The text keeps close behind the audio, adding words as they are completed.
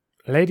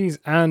Ladies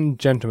and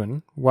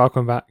gentlemen,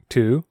 welcome back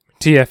to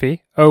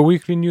TFE, a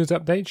weekly news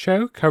update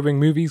show covering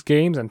movies,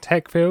 games, and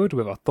tech field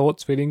with our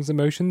thoughts, feelings,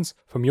 emotions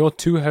from your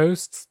two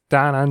hosts,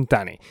 Dan and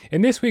Danny.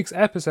 In this week's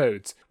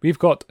episodes, we've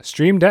got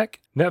Stream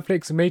Deck,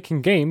 Netflix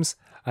making games,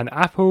 and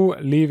Apple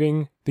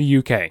leaving the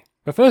UK.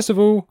 But first of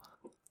all,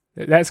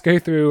 let's go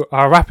through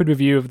our rapid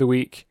review of the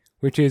week,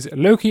 which is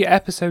Loki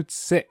Episode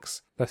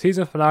 6, the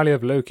season finale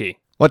of Loki.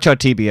 Watch our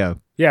TBO.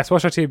 Yes,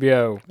 watch our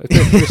TBO.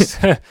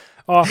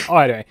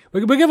 Anyway,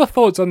 we'll give our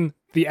thoughts on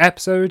the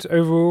episode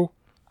overall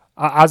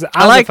as a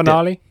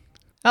finale.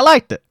 I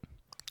liked it.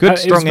 Good,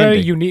 strong ending. It's a very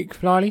ending. unique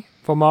finale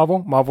for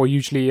Marvel. Marvel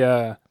usually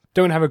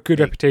don't have a good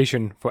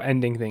reputation for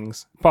ending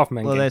things, apart from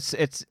Endgame. Well,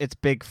 it's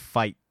big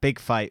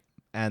fight,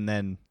 and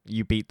then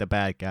you beat the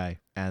bad guy,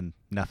 and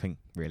nothing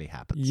really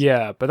happens.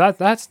 Yeah, but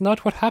that's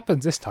not what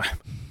happens this time.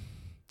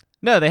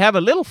 No, they have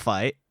a little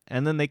fight,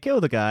 and then they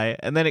kill the guy,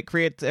 and then it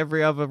creates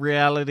every other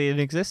reality in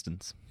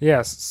existence.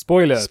 Yes,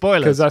 spoilers.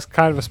 Because that's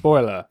kind of a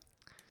spoiler.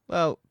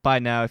 Well, by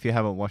now, if you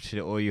haven't watched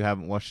it or you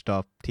haven't watched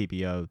our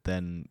TBO,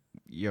 then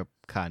you're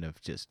kind of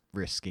just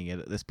risking it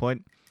at this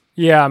point.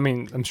 Yeah, I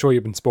mean, I'm sure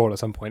you've been spoiled at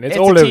some point. It's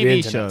all over TV the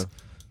internet. Show.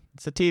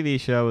 It's a TV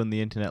show, and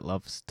the internet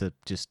loves to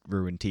just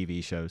ruin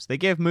TV shows. They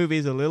give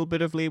movies a little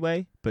bit of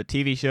leeway, but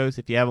TV shows,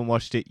 if you haven't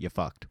watched it, you're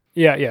fucked.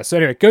 Yeah. So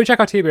anyway, go check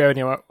our TBO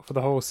anyway for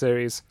the whole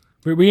series.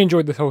 We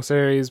enjoyed the whole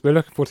series. We're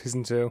looking forward to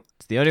season 2.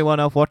 It's the only one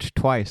I've watched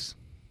twice.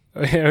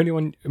 Only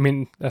one. I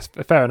mean, that's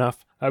fair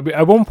enough.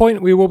 At one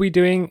point, we will be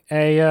doing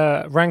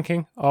a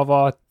ranking of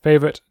our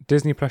favorite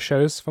Disney Plus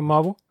shows from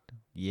Marvel.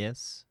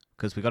 Yes,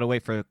 because we got to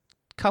wait for a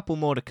couple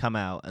more to come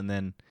out, and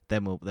then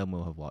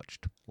we'll have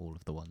watched all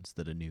of the ones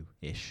that are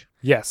new-ish.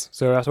 Yes,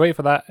 so we'll have to wait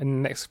for that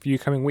in the next few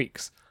coming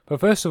weeks. But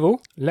first of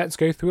all, let's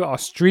go through our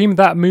Stream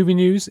That Movie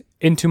News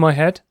Into My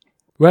Head,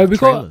 where we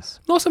got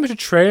not so much a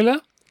trailer.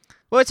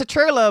 Well, it's a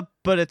trailer,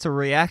 but it's a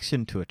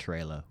reaction to a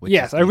trailer.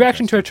 Yes, a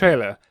reaction to a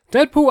trailer.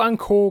 Deadpool and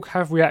Korg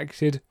have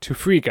reacted to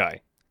Free Guy.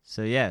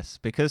 So yes,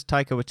 because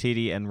Taika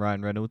Waititi and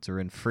Ryan Reynolds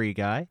are in Free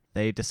Guy,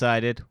 they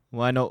decided,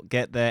 why not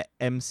get their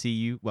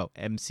MCU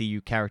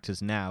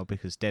characters now,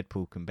 because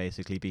Deadpool can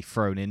basically be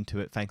thrown into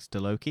it thanks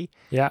to Loki.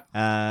 Yeah.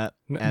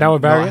 Now a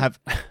variant?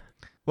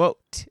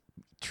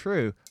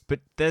 True, but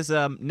there's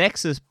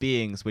Nexus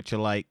beings, which are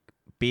like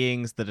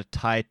beings that are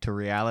tied to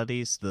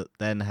realities that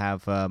then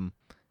have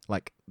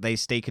they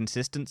stay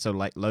consistent, so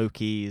like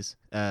Loki's,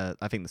 I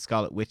think the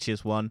Scarlet Witch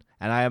is one,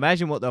 and I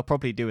imagine what they'll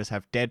probably do is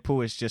have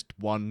Deadpool as just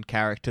one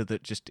character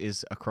that just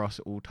is across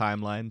all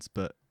timelines,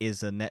 but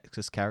is a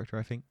Nexus character,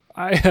 I think.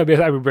 That'd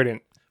be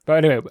brilliant.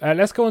 But anyway,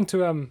 let's go on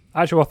to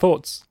actual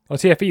thoughts, or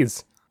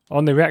TFEs,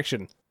 on the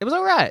reaction. It was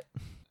alright.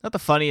 Not the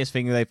funniest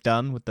thing they've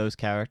done with those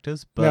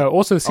characters, but... No,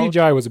 also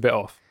CGI was a bit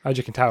off, as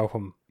you can tell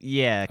from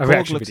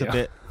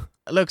Korg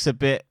looks a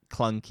bit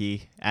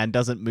clunky and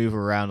doesn't move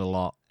around a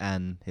lot,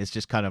 and it's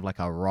just kind of like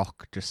a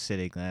rock just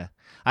sitting there.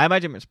 I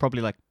imagine it's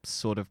probably like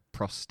sort of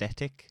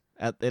prosthetic.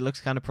 It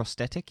looks kind of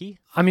prosthetic-y.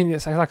 I mean,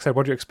 it's like I said,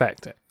 what do you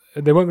expect?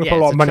 They weren't going to put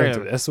a lot of money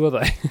into this, were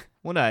they?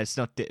 Well, no, it's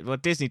not.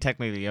 Disney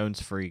technically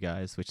owns Free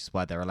Guys, which is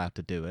why they're allowed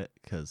to do it,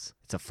 because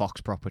it's a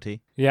Fox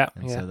property. Yeah,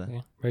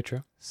 very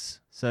true.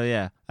 So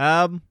yeah,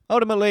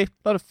 ultimately, a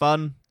lot of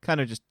fun, kind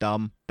of just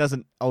dumb.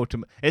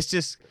 It's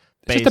just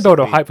a build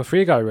of hype for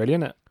Free Guy, really,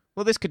 isn't it?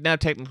 Well, this could now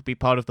technically be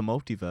part of the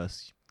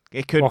multiverse.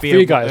 It could be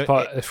Free Guy is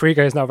part. Free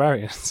Guy is now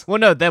variants. Well,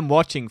 no, them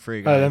watching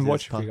Free Guy.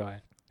 Free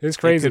Guy. It's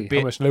crazy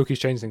how much Loki's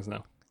changed things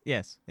now.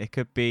 Yes, it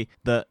could be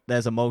that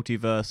there's a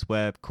multiverse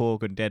where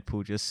Korg and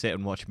Deadpool just sit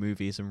and watch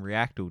movies and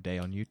react all day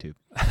on YouTube.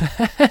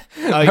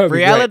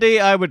 Reality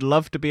I would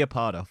love to be a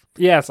part of.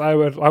 Yes, I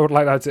would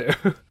like that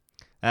too.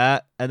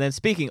 And then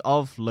speaking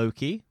of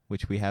Loki,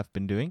 which we have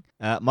been doing,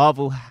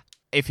 Marvel,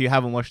 if you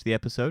haven't watched the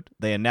episode,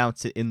 they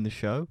announced it in the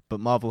show, but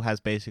Marvel has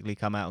basically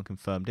come out and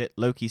confirmed it.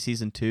 Loki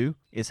Season 2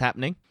 is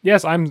happening.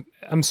 Yes, I'm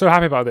so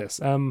happy about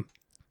this.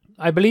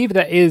 I believe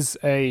there is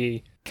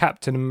a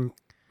Captain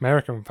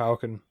American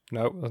Falcon.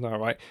 No, that's not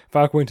right.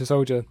 Falcon Winter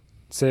Soldier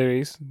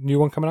series. New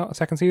one coming out, a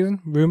second season,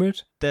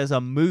 rumoured. There's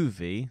a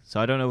movie, so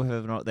I don't know whether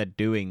or not they're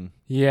doing...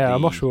 Yeah,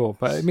 I'm not sure,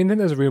 but I mean, then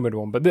there's a rumoured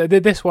one, but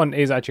this one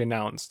is actually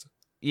announced.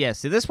 Yeah,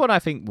 so this one I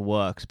think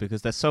works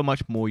because there's so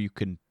much more you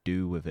can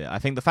do with it. I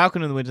think the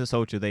Falcon and the Winter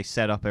Soldier, they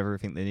set up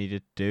everything they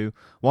needed to do.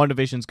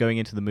 WandaVision's going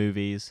into the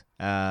movies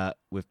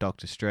with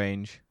Doctor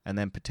Strange, and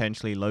then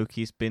potentially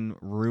Loki's been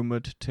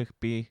rumoured to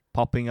be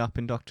popping up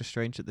in Doctor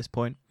Strange at this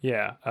point.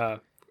 Yeah, a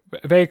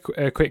very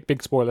quick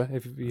big spoiler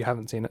if you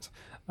haven't seen it.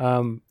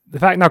 The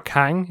fact now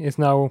Kang is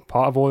now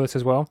part of all this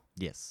as well.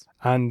 Yes.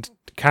 And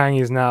Kang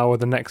is now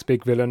the next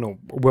big villain, or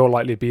will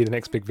likely be the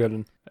next big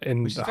villain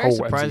in the whole MCU. Which is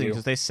very surprising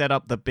because they set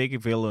up the big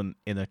villain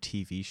in a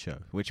TV show,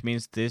 which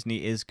means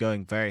Disney is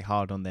going very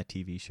hard on their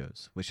TV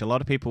shows, which a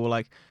lot of people were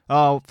like,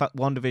 oh,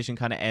 WandaVision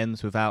kind of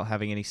ends without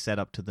having any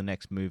setup to the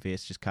next movie.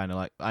 It's just kind of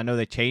like, I know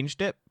they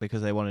changed it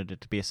because they wanted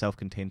it to be a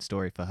self-contained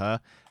story for her.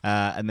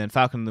 And then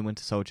Falcon and the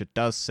Winter Soldier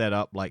does set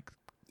up like...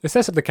 It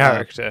sets up the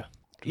character.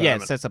 Yeah, it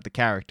development. sets up the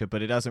character,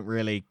 but it doesn't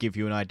really give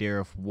you an idea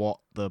of what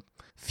the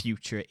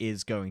future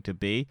is going to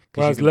be.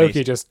 Whereas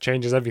Loki just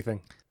changes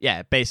everything. Yeah,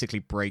 it basically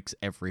breaks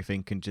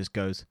everything and just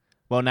goes,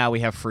 well, now we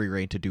have free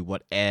reign to do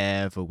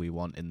whatever we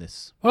want in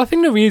this. Well, I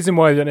think the reason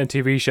why they're in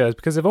TV shows is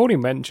because they've already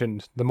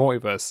mentioned the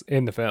multiverse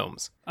in the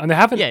films, and they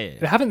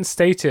haven't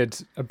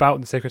stated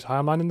about the sacred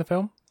timeline in the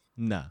film.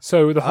 No.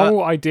 So the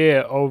whole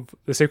idea of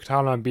the sacred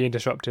timeline being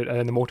disrupted and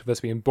then the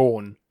multiverse being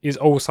born is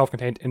all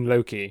self-contained in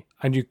Loki,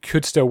 and you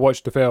could still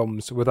watch the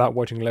films without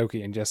watching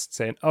Loki and just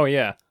saying, "Oh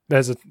yeah,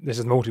 this is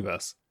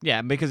multiverse." Yeah,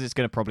 and because it's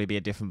going to probably be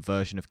a different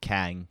version of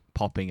Kang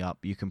popping up,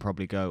 you can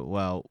probably go,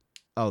 well,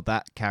 oh,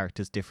 that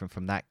character's different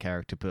from that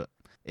character, but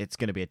it's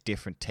going to be a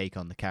different take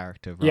on the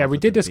character. Yeah, we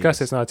did discuss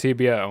this in our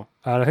TBO,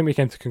 and I think we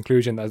came to the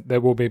conclusion that there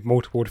will be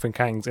multiple different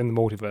Kangs in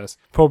the multiverse.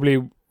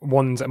 Probably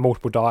ones that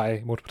multiple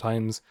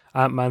times.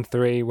 Ant-Man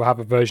 3 will have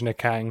a version of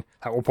Kang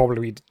that will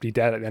probably be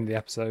dead at the end of the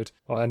episode,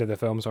 or end of the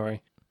film,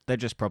 sorry. They'll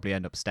just probably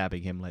end up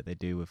stabbing him like they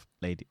do with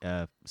Lady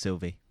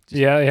Sylvie.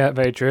 Yeah,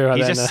 very true.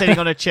 He's just sitting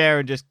on a chair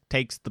and just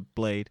takes the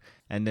blade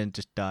and then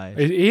just dies.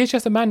 He is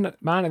just a man at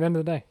the end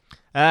of the day.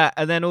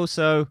 And then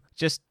also,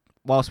 just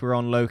whilst we're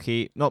on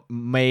Loki, not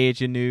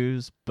major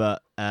news,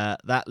 but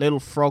that little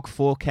Frog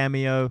 4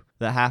 cameo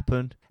that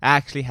happened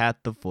actually had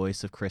the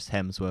voice of Chris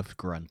Hemsworth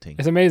grunting.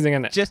 It's amazing,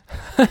 isn't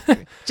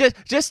it?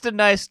 Just a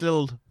nice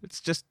little.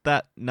 It's just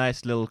that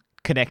nice little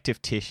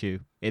connective tissue.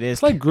 It is.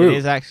 It's like Groot. It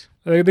is actually.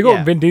 They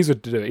got Vin Diesel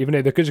to do it, even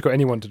though they could just got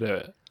anyone to do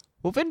it.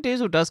 Well, Vin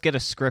Diesel does get a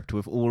script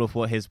with all of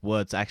what his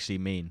words actually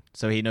mean,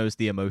 so he knows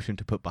the emotion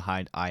to put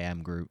behind "I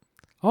am Groot."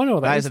 Oh no,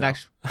 that is an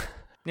actual.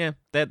 Yeah,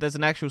 there's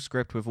an actual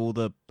script with all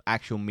the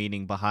actual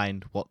meaning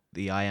behind what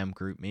the "I am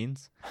Groot"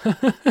 means.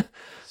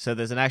 So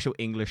there's an actual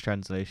English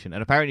translation,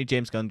 and apparently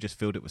James Gunn just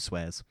filled it with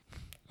swears.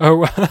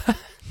 Oh,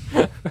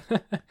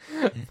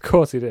 of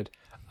course he did.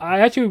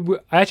 I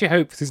actually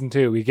hope season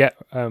 2 we get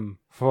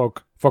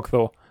Frog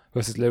Thor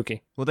versus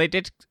Loki. Well, they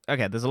did.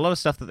 Okay, there's a lot of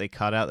stuff that they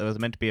cut out. There was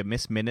meant to be a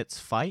Miss Minutes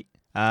fight,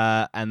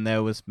 and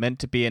there was meant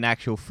to be an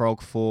actual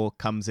Frog 4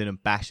 comes in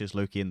and bashes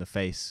Loki in the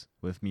face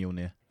with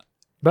Mjolnir.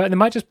 But they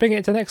might just bring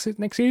it to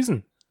next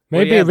season.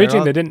 Maybe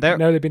originally they didn't know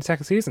there'd be a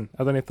second season,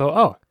 and then they thought,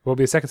 oh, will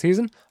be a second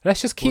season?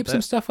 Let's just keep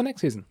some stuff for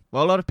next season.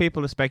 Well, a lot of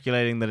people are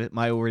speculating that it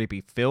might already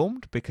be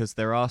filmed because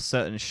there are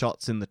certain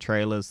shots in the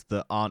trailers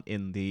that aren't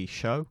in the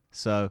show.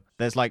 So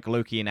there's like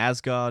Loki in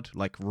Asgard,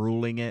 like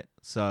ruling it.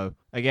 So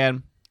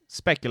again,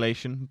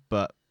 speculation,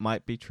 but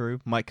might be true.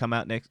 Might come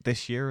out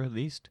this year at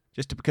least,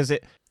 just because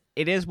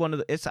it is one of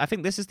the. I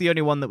think this is the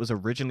only one that was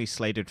originally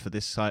slated for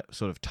this sort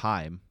of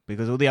time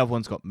because all the other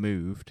ones got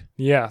moved.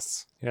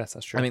 Yes,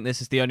 that's true. I mean,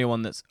 this is the only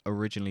one that's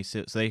originally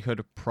so they could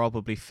have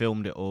probably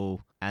filmed it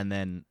all and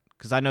then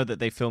because I know that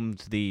they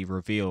filmed the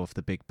reveal of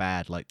the big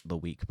bad like the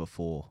week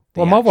before.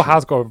 Well, Marvel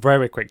has got a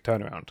very quick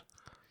turnaround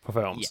for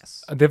films.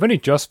 Yes, they've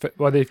only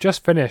they've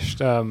just finished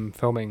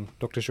filming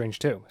Doctor Strange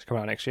 2. It's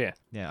coming out next year.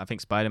 Yeah, I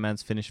think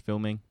Spider-Man's finished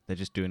filming. They're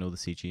just doing all the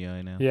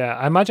CGI now. Yeah,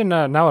 I imagine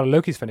now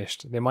Loki's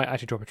finished, they might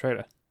actually drop a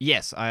trailer.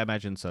 Yes, I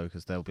imagine so,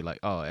 because they'll be like,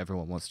 oh,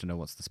 everyone wants to know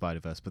what's the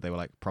Spider-Verse, but they were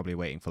like probably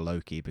waiting for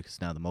Loki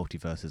because now the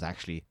multiverse is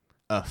actually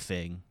a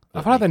thing.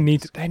 I feel like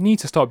they need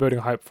to start building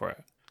hype for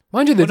it.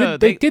 Mind you,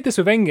 they did this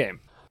with Endgame.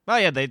 Oh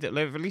yeah, they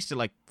released it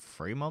like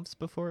 3 months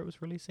before it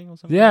was releasing or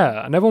something.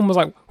 Yeah, and everyone was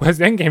like, where's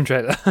the Endgame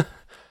trailer?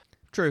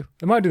 True.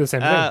 They might do the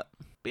same thing.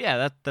 But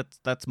yeah,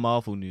 that's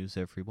Marvel news,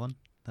 everyone.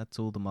 That's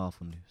all the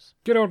Marvel news.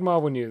 Good old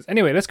Marvel news.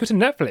 Anyway, let's go to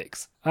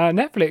Netflix.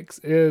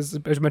 Netflix is,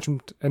 as you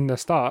mentioned in the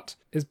start,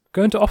 is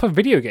going to offer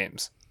video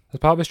games as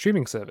part of a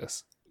streaming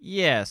service.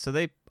 Yeah, so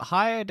they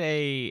hired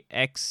a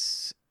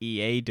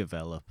ex-EA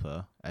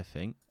developer, I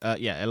think.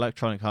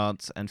 Electronic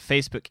Arts and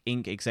Facebook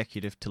Inc.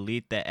 executive to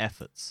lead their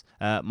efforts.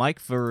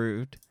 Mike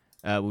Verwoerd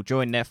will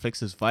join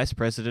Netflix as Vice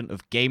President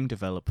of Game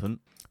Development,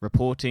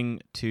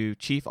 reporting to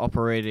Chief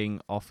Operating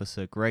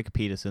Officer Greg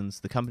Petersons.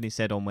 The company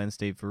said on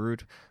Wednesday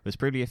Verwoerd was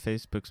previously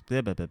Facebook's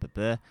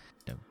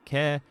don't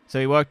care.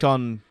 So he worked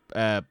on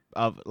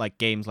like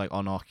games like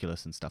on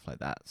Oculus and stuff like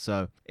that.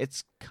 So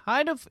it's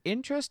kind of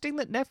interesting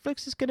that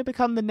Netflix is going to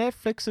become the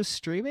Netflix of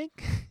streaming,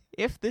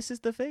 if this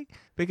is the thing,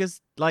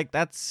 because like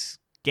that's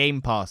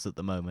Game Pass at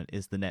the moment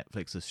is the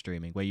Netflix of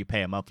streaming, where you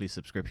pay a monthly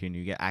subscription and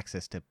you get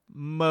access to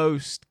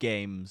most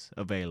games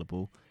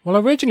available. Well,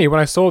 originally when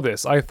I saw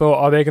this, I thought,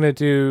 are they going to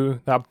do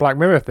that Black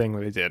Mirror thing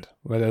where they did,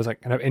 where there was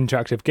like kind of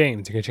interactive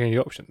games, you can change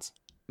the options?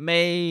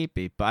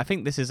 Maybe, but I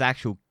think this is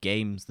actual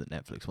games that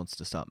Netflix wants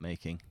to start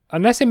making.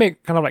 Unless they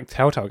make kind of like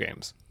Telltale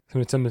games,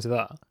 something similar to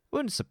that.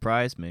 Wouldn't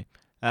surprise me.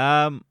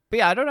 But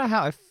yeah, I don't know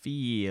how I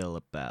feel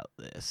about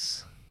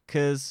this,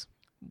 because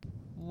it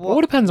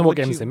all depends on what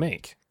games they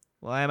make.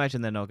 Well, I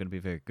imagine they're not going to be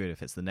very good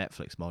if it's the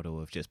Netflix model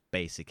of just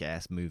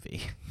basic-ass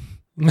movie.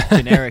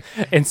 Generic.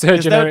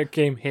 Insert generic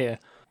game here.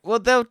 Well,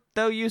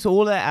 they'll use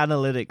all their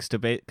analytics to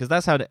because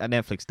that's how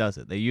Netflix does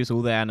it. They use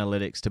all their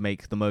analytics to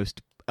make the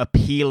most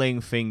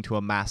appealing thing to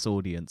a mass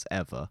audience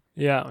ever.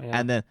 Yeah.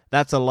 And then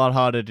that's a lot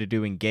harder to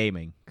do in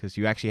gaming because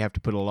you actually have to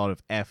put a lot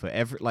of effort.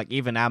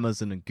 Even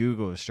Amazon and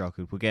Google have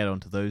struggled. We'll get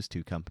onto those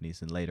two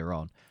companies and later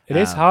on. It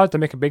is hard to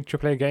make a big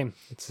AAA game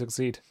to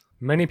succeed.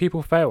 Many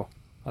people fail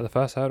at the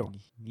first hurdle.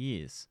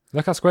 Yes.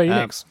 Look at Square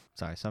Enix.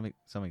 Sorry,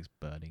 something's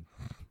burning.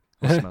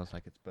 It smells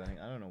like it's burning.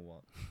 I don't know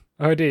what.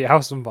 Oh dear,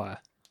 house on fire.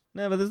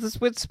 No, but there's this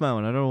weird smell,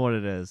 and I don't know what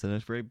it is, and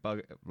it's really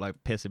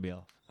pissing me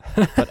off.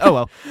 But oh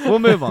well, we'll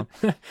move on.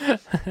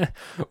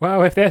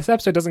 Well, if this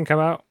episode doesn't come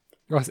out,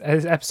 or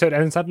this episode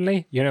ends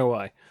suddenly, you know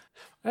why.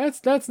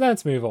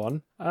 Let's move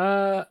on.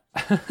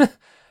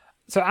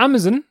 So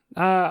Amazon's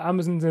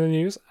in the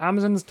news.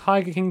 Amazon's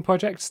Tiger King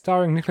project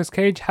starring Nicolas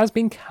Cage has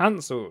been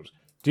cancelled.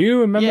 Do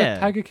you remember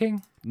Tiger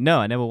King? No,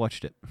 I never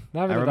watched it.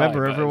 I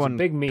remember everyone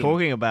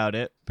talking about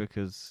it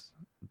because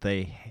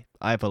they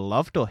either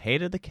loved or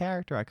hated the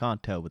character. I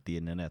can't tell with the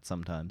internet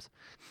sometimes.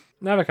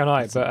 Never can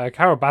I, but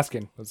Carol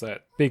Baskin was a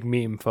big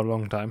meme for a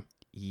long time.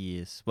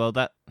 Yes. Well,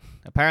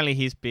 apparently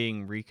he's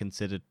being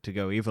reconsidered to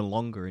go even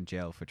longer in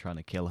jail for trying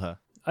to kill her.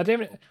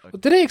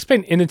 Did they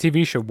explain in the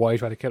TV show why he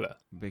tried to kill her?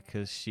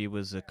 Because she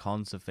was a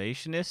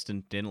conservationist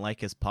and didn't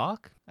like his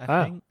park,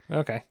 I think.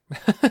 Okay.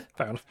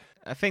 Fair enough.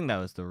 I think that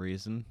was the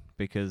reason,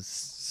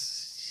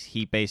 because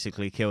he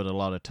basically killed a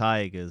lot of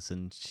tigers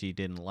and she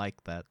didn't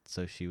like that,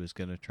 so she was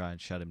going to try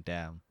and shut him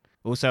down.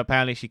 Also,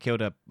 apparently she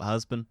killed her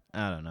husband,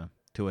 I don't know,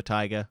 to a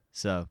tiger.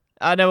 So,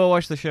 I never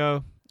watched the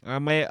show. I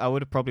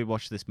would have probably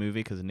watched this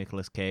movie because of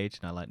Nicolas Cage,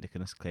 and I like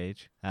Nicolas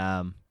Cage.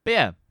 But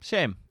yeah,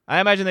 shame. I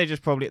imagine they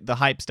just the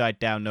hype's died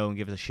down. No one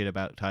gives a shit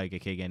about Tiger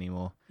King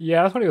anymore.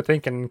 Yeah, that's what you're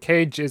thinking.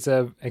 Cage is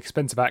an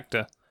expensive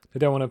actor. They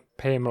don't want to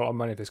pay him a lot of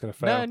money if he's going to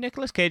fail. No,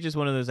 Nicolas Cage is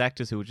one of those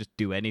actors who will just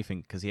do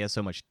anything because he has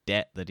so much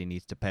debt that he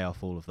needs to pay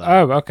off all of that.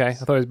 Oh, okay. I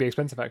thought he was a big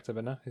expensive actor,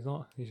 but no, he's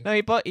not. No,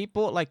 he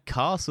bought like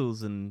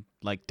castles and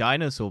like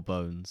dinosaur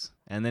bones,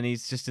 and then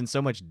he's just in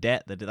so much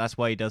debt that's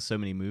why he does so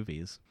many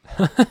movies.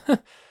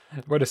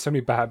 Well, there's so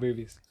many bad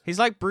movies. He's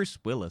like Bruce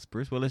Willis.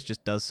 Bruce Willis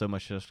just does so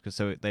much just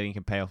so that he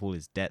can pay off all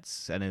his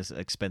debts and his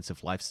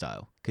expensive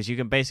lifestyle. Because you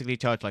can basically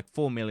charge like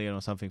 $4 million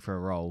or something for a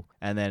role,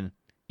 and then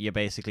you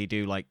basically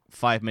do like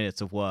 5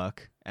 minutes of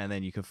work, and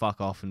then you can fuck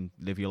off and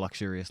live your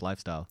luxurious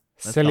lifestyle.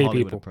 That's silly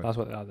people. Approach. That's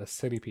what they are. They're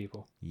silly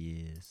people.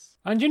 Yes.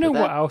 And you know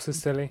what else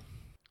is silly?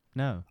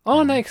 No.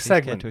 Our next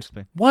segment.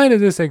 Why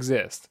does this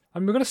exist?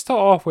 And we're going to start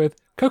off with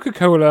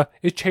Coca-Cola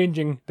is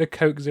changing the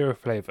Coke Zero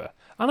flavor.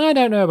 And I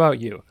don't know about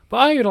you, but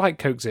I like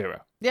Coke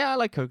Zero. Yeah, I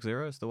like Coke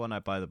Zero. It's the one I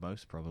buy the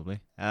most, probably.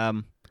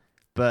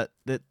 But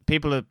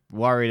people are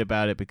worried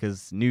about it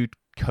because new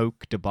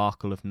Coke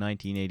debacle of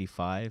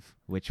 1985,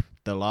 which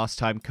the last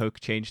time Coke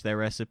changed their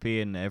recipe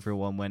and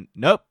everyone went,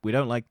 nope, we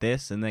don't like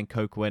this. And then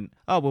Coke went,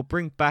 oh, we'll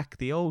bring back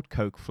the old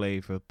Coke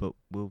flavor, but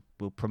we'll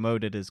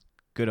promote it as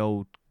good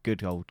old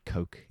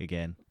Coke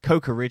again.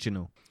 Coke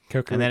Original.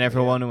 And then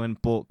everyone went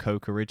and bought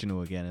Coke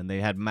Original again, and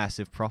they had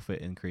massive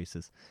profit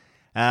increases.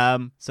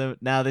 So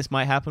now this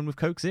might happen with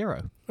Coke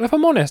Zero. Well, if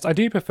I'm honest, I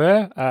do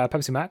prefer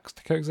Pepsi Max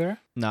to Coke Zero.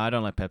 No, I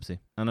don't like Pepsi.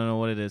 I don't know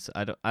what it is.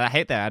 I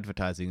hate their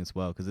advertising as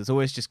well because it's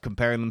always just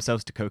comparing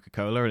themselves to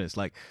Coca-Cola, and it's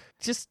like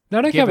just no,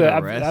 I don't care about the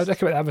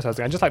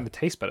advertising. I just like the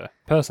taste better,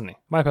 personally.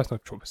 My personal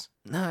choice.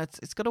 No,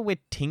 it's got a weird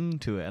ting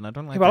to it, and I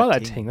don't like. Yeah, but I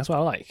like that ting. That's what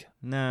I like.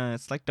 No,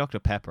 it's like Dr.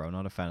 Pepper. I'm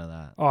not a fan of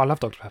that. Oh, I love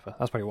Dr. Pepper.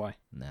 That's probably why.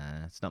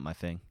 Nah, it's not my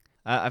thing.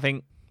 I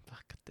think.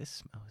 Fuck,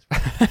 this smells.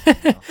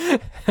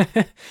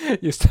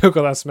 You still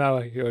got that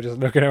smell. You're just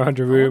looking around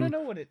your room. I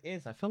don't know what it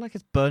is. I feel like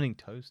it's burning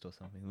toast or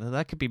something.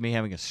 That could be me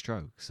having a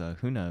stroke. So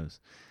who knows?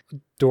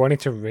 Do I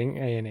need to ring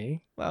A&E?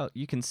 Well,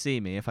 you can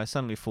see me. If I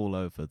suddenly fall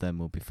over, then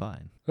we'll be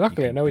fine.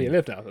 Luckily, I know where you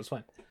live now. That's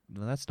fine.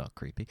 Well, that's not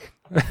creepy.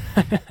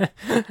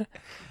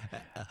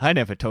 I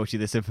never told you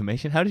this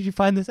information. How did you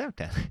find this out,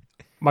 Dan?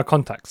 My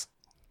contacts.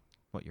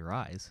 What, your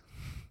eyes?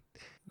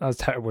 That was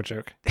a terrible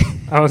joke.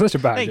 That was such a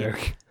bad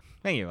joke.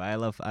 Thank you. I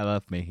love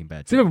making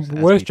bad it's jokes. It's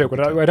even worse joke when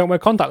I don't wear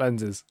contact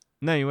lenses.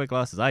 No, you wear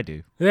glasses. I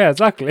do. Yeah,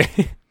 exactly.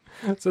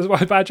 So that's why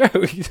it's a bad joke.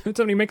 It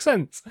doesn't even make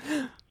sense.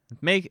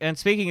 And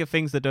speaking of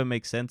things that don't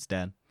make sense,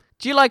 Dan,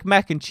 do you like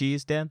mac and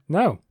cheese, Dan?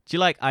 No. Do you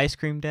like ice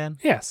cream, Dan?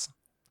 Yes.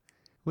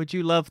 Would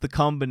you love the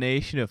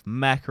combination of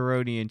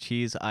macaroni and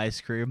cheese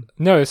ice cream?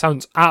 No, it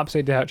sounds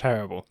absolutely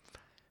terrible.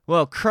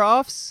 Well,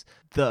 Kraft's,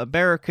 the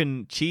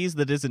American cheese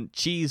that isn't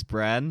cheese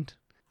brand,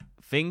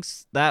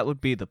 thinks that would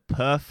be the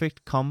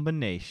perfect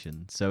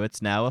combination, so it's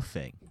now a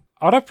thing.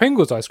 I'd have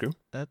Pringles ice cream.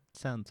 That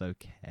sounds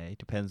okay.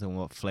 Depends on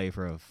what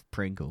flavor of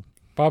Pringle.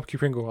 Barbecue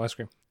Pringle ice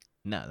cream.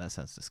 No, that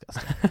sounds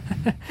disgusting.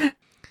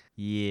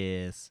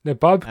 Yes. No,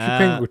 barbecue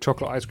Pringle with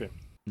chocolate ice cream.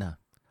 No.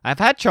 I've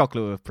had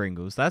chocolate with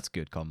Pringles. That's a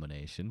good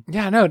combination.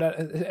 Yeah, no,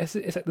 it's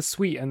like the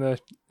sweet and the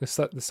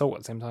salt at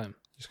the same time.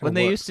 When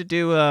they used to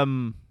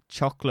do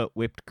chocolate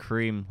whipped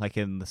cream, like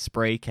in the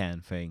spray can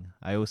thing,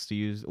 I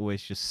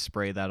always just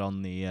spray that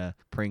on the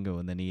Pringle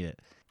and then eat it.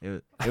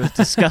 It was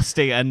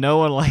disgusting, and no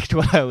one liked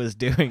what I was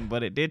doing,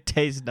 but it did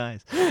taste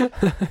nice.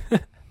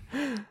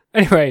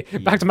 Anyway,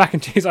 back to mac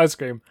and cheese ice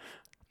cream.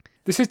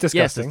 This is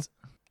disgusting. Yes,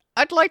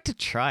 I'd like to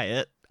try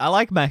it. I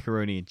like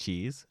macaroni and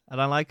cheese,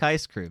 and I like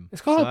ice cream.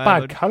 It's got a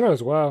bad colour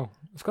as well.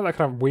 It's got that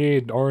kind of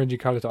weird orangey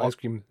colour to ice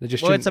cream. That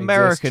just it's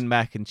American exist.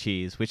 mac and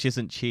cheese, which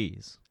isn't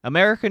cheese.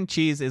 American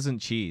cheese isn't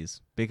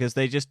cheese because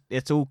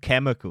it's all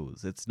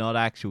chemicals. It's not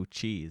actual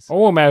cheese.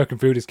 All American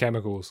food is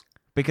chemicals.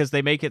 Because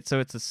they make it so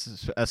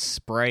it's a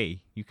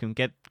spray. You can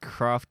get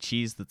Kraft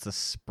cheese that's a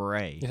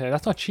spray. Yeah,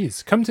 that's not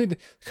cheese. Come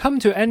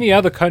to any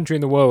other country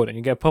in the world and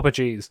you get proper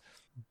cheese.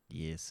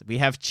 Yes, we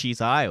have cheese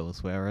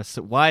aisles where a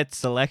wide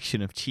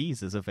selection of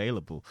cheese is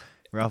available,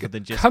 rather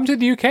than just... Come to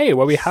the UK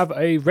where we have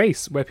a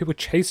race where people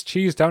chase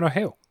cheese down a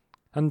hill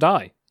and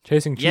die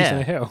chasing cheese down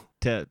a hill.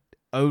 To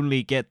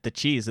only get the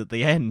cheese at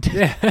the end.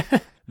 Yeah.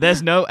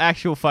 There's no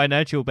actual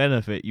financial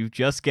benefit. You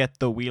just get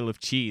the wheel of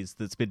cheese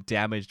that's been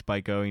damaged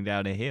by going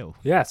down a hill.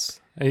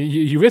 Yes.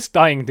 You risk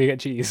dying to get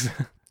cheese.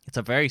 It's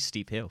a very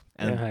steep hill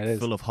and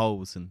full of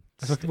holes. And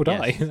that's why people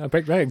die. I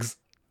break legs.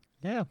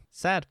 Yeah,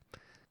 sad.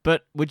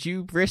 But would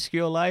you risk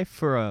your life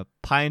for a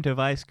pint of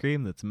ice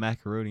cream that's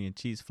macaroni and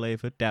cheese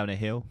flavored down a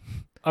hill?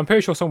 I'm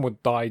pretty sure someone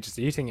would die just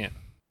eating it.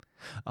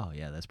 Oh,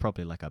 yeah, there's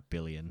probably like 1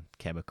 billion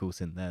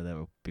chemicals in there that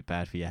will be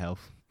bad for your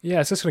health.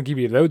 Yeah, it's just going to give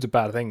you loads of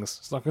bad things.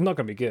 It's not going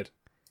to be good.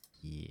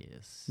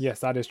 Yes. Yes,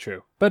 that is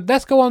true. But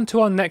let's go on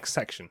to our next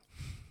section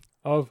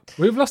of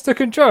We've Lost the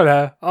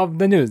Controller of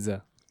the News.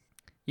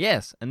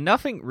 Yes, and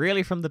nothing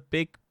really from the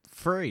big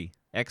three,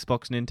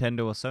 Xbox,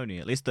 Nintendo, or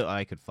Sony, at least that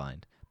I could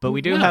find. But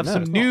we do have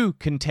some new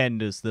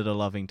contenders that are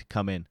loving to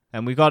come in.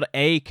 And we got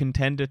a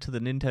contender to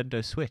the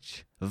Nintendo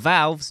Switch.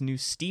 Valve's new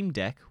Steam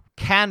Deck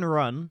can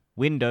run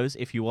Windows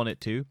if you want it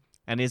to,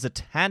 and is a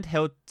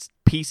handheld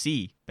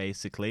PC,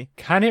 basically.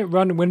 Can it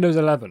run Windows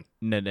 11?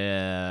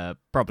 No,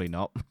 probably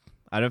not.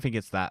 I don't think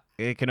it's that.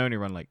 It can only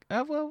run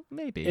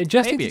maybe. It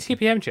just needs a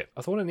TPM chip.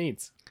 That's all it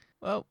needs.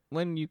 Well,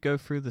 when you go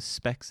through the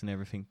specs and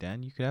everything,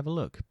 Dan, you could have a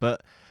look.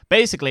 But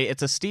basically,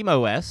 it's a Steam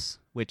OS,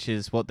 which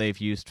is what they've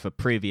used for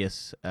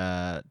previous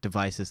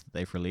devices that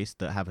they've released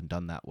that haven't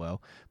done that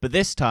well. But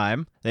this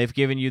time, they've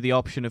given you the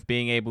option of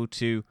being able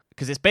to...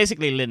 Because it's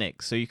basically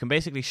Linux, so you can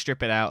basically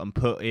strip it out and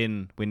put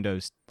in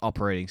Windows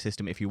operating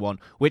system if you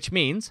want, which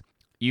means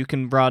you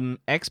can run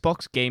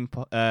Xbox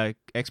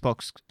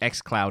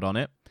xCloud on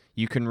it.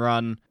 You can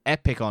run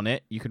Epic on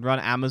it. You can run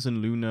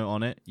Amazon Luna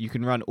on it. You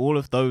can run all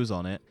of those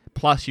on it.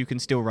 Plus, you can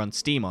still run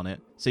Steam on it.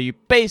 So you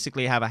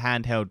basically have a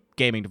handheld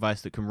gaming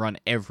device that can run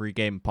every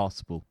game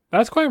possible.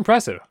 That's quite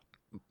impressive.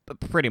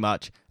 Pretty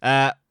much.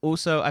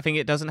 Also, I think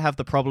it doesn't have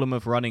the problem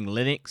of running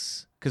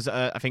Linux, because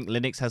I think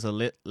Linux has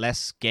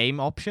less game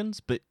options,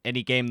 but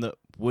any game that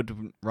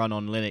would run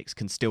on Linux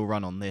can still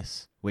run on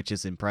this, which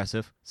is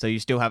impressive. So you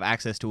still have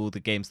access to all the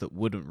games that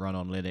wouldn't run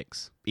on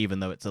Linux, even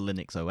though it's a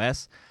Linux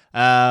OS.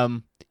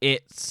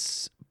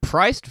 It's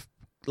priced,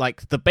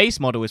 like, the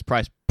base model is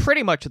priced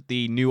pretty much at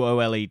the new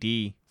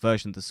OLED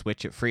version of the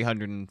Switch at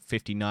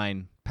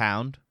 £359.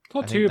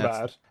 Not too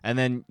bad. And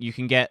then you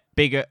can get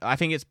bigger. I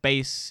think it's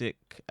basic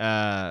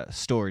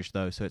storage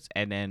though, so it's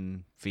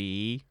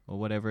NNVE or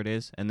whatever it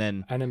is, and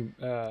then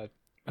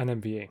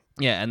NMVE.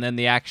 Yeah, and then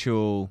the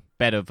actual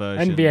better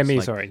version.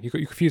 NVMe. Sorry, you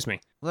confused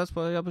me. Well, that's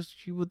why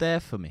you were there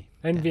for me.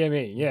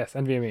 NVMe, yes,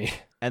 NVMe.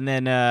 And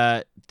then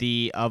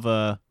the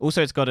other.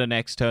 Also, it's got an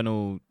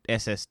external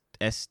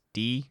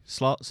SSD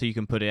slot, so you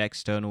can put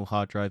external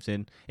hard drives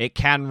in. It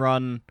can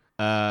run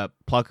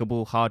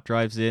pluggable hard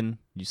drives in,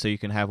 so you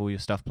can have all your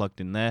stuff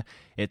plugged in there.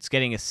 It's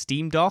getting a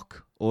Steam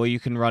dock, or you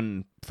can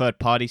run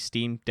third-party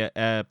Steam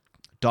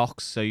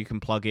docks, so you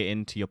can plug it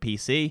into your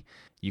PC.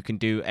 You can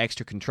do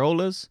extra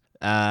controllers.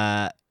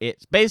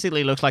 It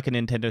basically looks like a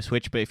Nintendo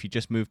Switch, but if you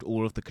just moved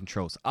all of the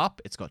controls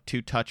up, it's got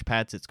 2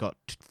 touchpads, it's got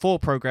 4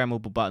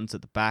 programmable buttons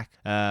at the back,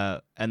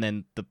 and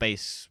then the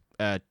base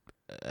L2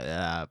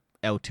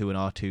 and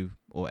R2,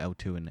 or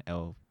L2 and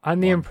L1.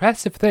 And the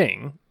impressive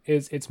thing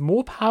is it's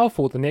more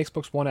powerful than the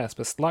Xbox One S,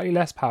 but slightly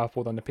less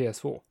powerful than the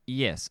PS4.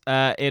 Yes.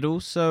 It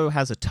also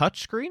has a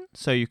touchscreen,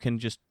 so you can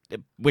just...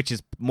 which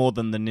is more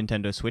than the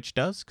Nintendo Switch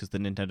does, because the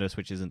Nintendo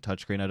Switch isn't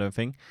touchscreen, I don't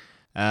think.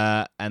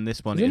 And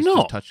this one is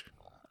just touch...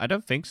 I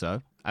don't think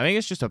so. I think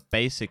it's just a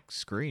basic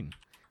screen.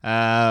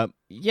 Yeah,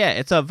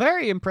 it's a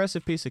very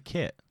impressive piece of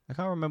kit. I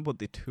can't remember what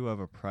the 2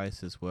 other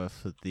prices were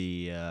for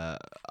the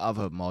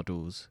other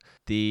models.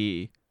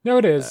 No,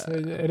 it is.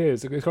 It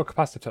is. It's got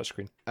capacitive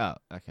touchscreen. Oh,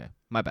 okay.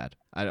 My bad.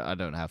 I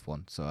don't have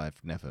one, so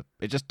I've never...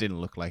 It just didn't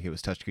look like it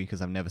was touchscreen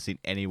because I've never seen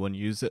anyone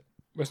use it.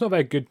 Well, it's not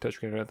very good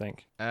touchscreen, I don't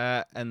think.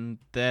 And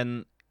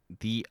then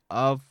the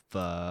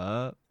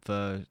other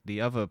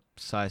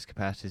size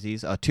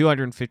capacities are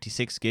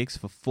 256 gigs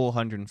for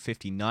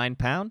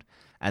 £459,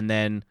 and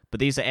then...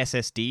 But these are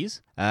SSDs,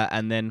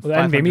 and then...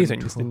 Well, the NVMe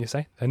things, didn't you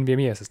say?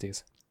 NVMe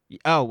SSDs.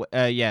 Oh,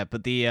 yeah,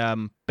 but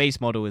the base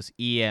model is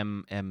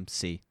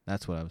eMMC.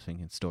 That's what I was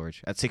thinking,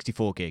 storage, at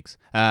 64 gigs.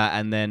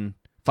 And then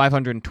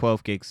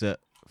 512 gigs at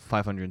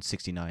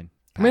 569.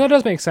 I mean, that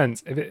does make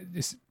sense.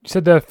 You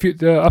said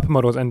the upper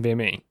model is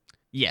NVMe.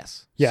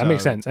 Yes. Yeah, that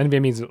makes So- sense.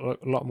 NVMe is a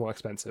lot more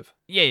expensive.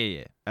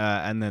 Yeah.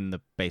 And then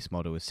the base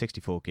model is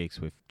 64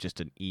 gigs with just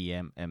an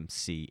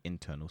eMMC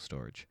internal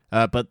storage.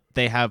 But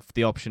they have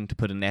the option to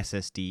put an an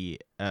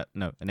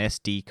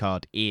SD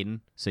card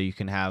in, so you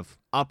can have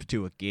up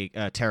to a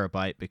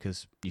terabyte,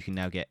 because you can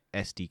now get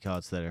SD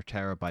cards that are a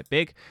terabyte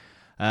big.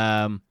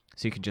 So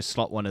you can just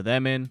slot one of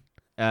them in.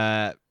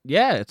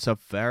 It's a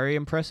very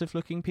impressive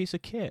looking piece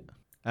of kit.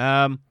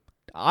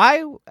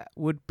 I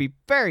would be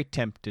very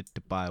tempted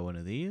to buy one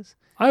of these.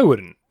 I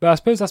wouldn't, but I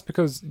suppose that's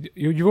because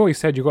you've always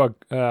said you've got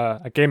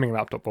a gaming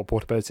laptop for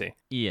portability.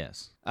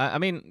 Yes. I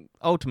mean,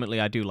 ultimately,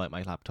 I do like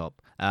my laptop.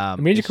 I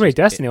mean, you can play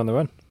Destiny on the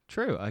run.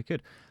 True, I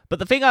could. But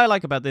the thing I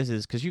like about this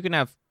is because you can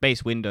have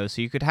base Windows,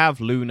 so you could have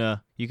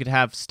Luna, you could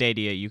have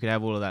Stadia, you could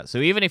have all of that. So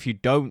even if you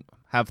don't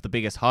have the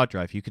biggest hard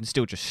drive, you can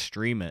still just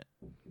stream it,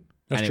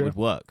 That's and true. it would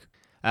work.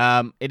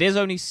 It is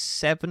only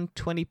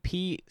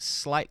 720p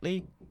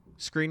slightly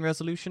screen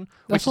resolution,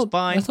 which is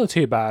fine. That's not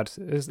too bad.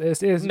 It's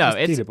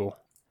dealable.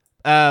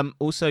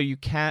 Also, you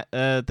can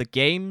the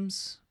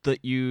games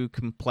that you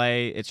can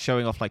play. It's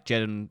showing off like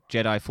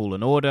Jedi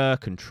Fallen Order,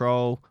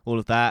 Control, all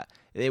of that.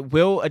 It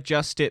will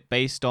adjust it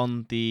based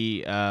on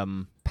the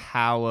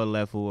power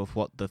level of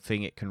what the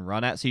thing it can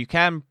run at. So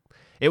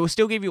it will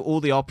still give you all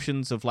the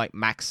options of like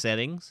max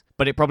settings,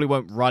 but it probably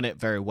won't run it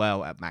very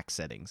well at max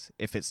settings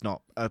if it's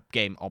not a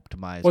game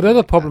optimized. Well, the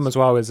other problem as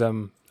well is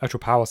actual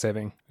power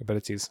saving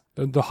abilities.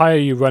 The higher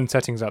you run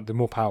settings at, the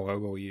more power it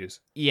will use.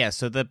 Yeah,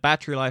 so the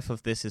battery life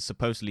of this is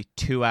supposedly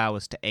 2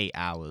 hours to 8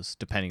 hours,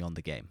 depending on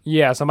the game.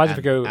 Yeah, so imagine if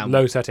you go and-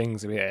 low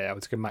settings, it'd be 8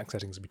 hours. Go max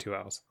settings, it'd be 2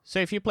 hours. So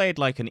if you played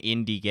like an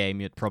indie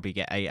game, you'd probably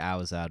get 8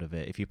 hours out of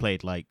it. If you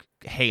played like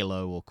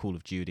Halo or Call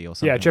of Duty or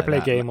something Yeah, like AAA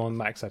that, game on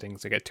max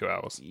settings, you get 2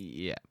 hours.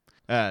 Yeah.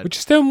 Which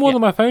is still more than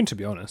my phone, to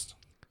be honest.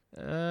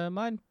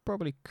 Mine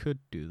probably could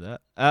do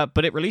that.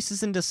 But it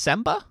releases in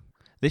December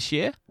this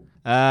year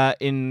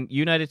in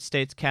United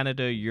States,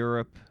 Canada,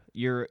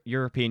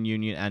 European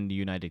Union, and the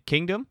United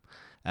Kingdom.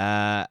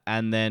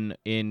 And then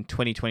in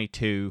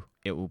 2022,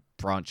 it will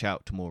branch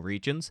out to more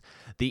regions.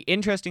 The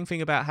interesting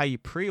thing about how you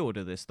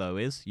pre-order this, though,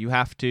 is you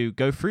have to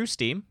go through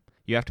Steam.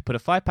 You have to put a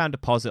 £5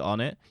 deposit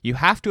on it. You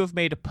have to have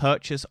made a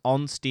purchase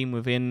on Steam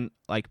within,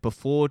 like,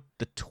 before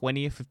the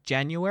 20th of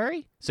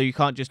January. So you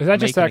can't just... Is that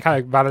just to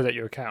kind of validate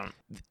your account?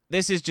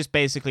 This is just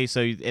basically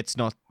so it's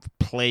not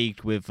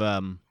plagued with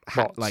Bots.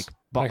 bots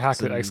Like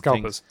hackers, and like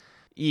scalpers. things.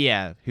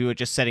 Yeah, who are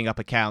just setting up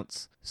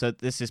accounts. So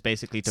this is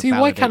basically to See, why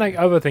validate... can't like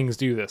other things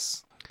do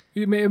this?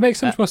 It makes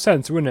so much more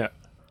sense, wouldn't it?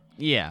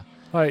 Yeah.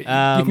 Like,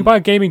 you can buy a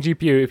gaming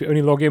GPU if you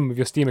only log in with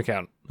your Steam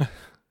account.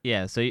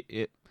 Yeah, so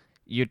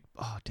you'd...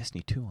 Oh,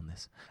 Destiny 2 on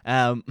this.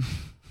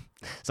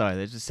 Sorry,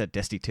 they just said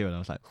Destiny 2, and I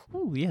was like,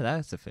 oh, yeah,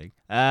 that's a thing.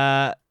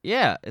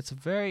 Yeah, it's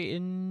very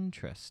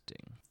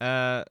interesting.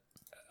 I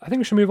think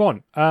we should move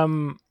on.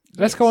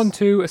 Let's go on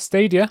to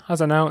Stadia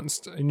has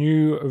announced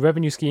new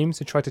revenue schemes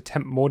to try to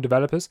tempt more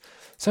developers.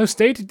 So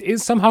Stadia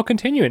is somehow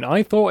continuing.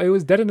 I thought it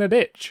was dead in a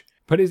ditch,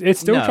 but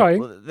it's still trying.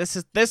 Well, this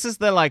is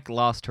the like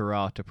last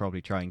hurrah to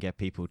probably try and get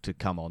people to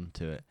come on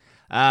to it.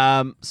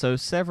 So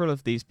several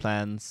of these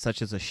plans,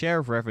 such as a share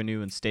of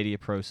revenue and Stadia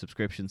Pro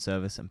subscription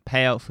service and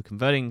payout for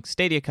converting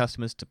Stadia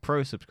customers to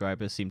Pro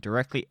subscribers, seem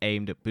directly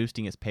aimed at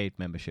boosting its paid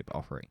membership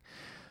offering.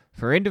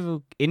 For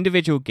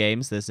individual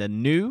games, there's a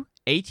new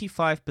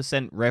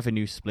 85%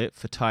 revenue split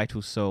for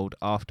titles sold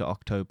after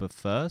October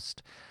 1st,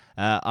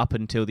 up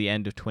until the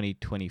end of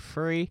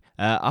 2023,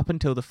 up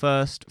until the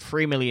first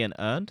 3 million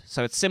earned.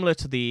 So it's similar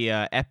to the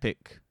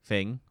Epic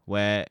thing,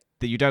 where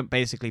you don't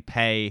basically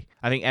pay...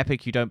 I think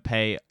Epic, you don't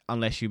pay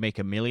unless you make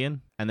 1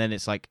 million, and then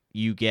it's like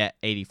you get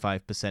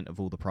 85% of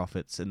all the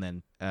profits, and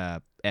then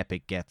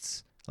Epic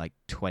gets... like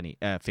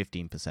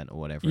 15% or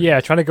whatever.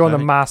 Yeah, trying to go on the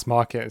mass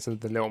market instead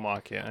of the little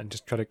market and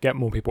just try to get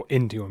more people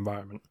into your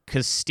environment.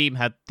 Because Steam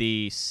had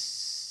the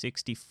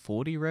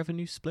 60-40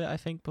 revenue split, I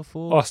think,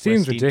 before. Oh,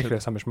 Steam's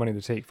ridiculous how much money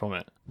they take from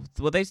it.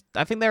 Well,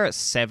 I think they're at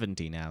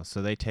 70 now,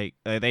 so they take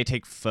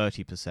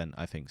 30%,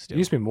 I think, still. It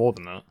used to be more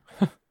than that.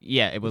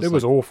 Yeah, it was. It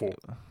was awful.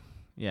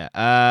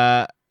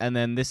 Yeah. And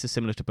then this is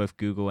similar to both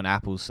Google and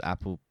Apple's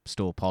Apple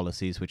Store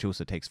policies, which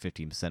also takes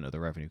 15% of the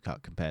revenue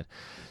cut compared.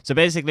 So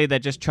basically, they're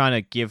just trying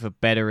to give a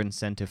better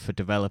incentive for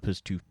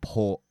developers to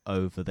port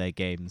over their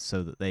games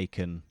so that they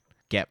can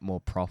get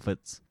more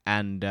profits.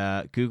 And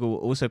Google will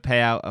also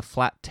pay out a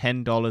flat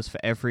 $10 for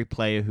every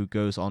player who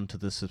goes onto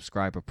the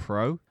Subscriber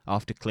Pro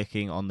after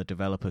clicking on the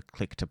developer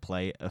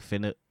click-to-play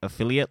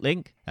affiliate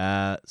link.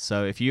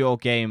 So if your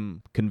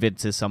game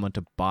convinces someone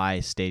to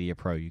buy Stadia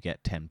Pro, you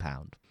get £10.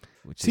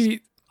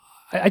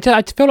 I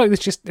feel like this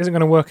just isn't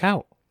going to work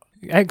out.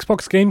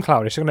 Xbox Game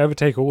Cloud is just going to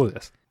overtake all of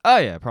this. Oh,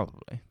 yeah,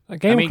 probably.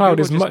 Game Cloud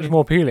is much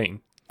more appealing.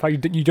 In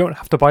fact, you don't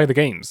have to buy the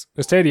games.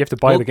 With Stadia, you have to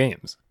buy the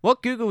games.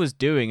 What Google was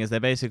doing is they're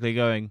basically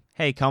going,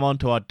 hey, come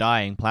onto our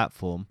dying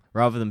platform,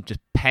 rather than just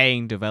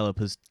paying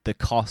developers the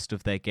cost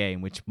of their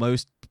game, which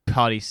most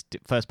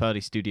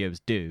first-party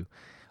studios do,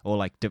 or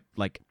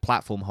like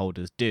platform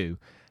holders do.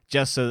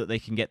 just so that they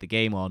can get the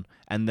game on,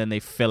 and then they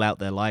fill out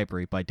their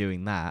library by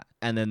doing that,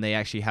 and then they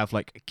actually have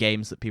like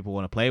games that people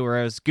want to play.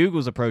 Whereas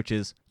Google's approach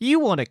is, you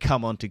want to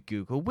come onto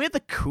Google, we're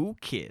the cool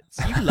kids,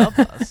 you love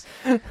us.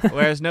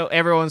 Whereas no,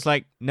 everyone's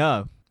like,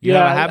 no, you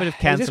have a habit of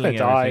cancelling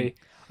everything.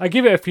 I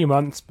give it a few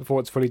months before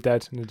it's fully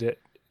dead in the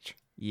ditch.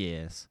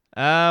 Yes.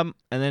 And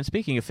then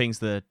speaking of things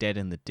that are dead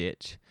in the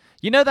ditch,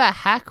 you know that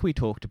hack we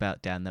talked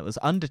about, Dan, that was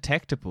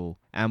undetectable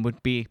and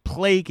would be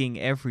plaguing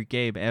every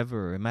game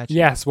ever imagined?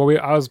 Yes, well,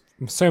 I was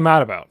so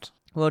mad about.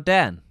 Well,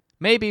 Dan,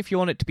 maybe if you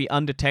want it to be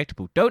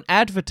undetectable, don't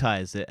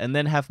advertise it and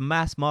then have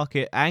mass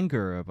market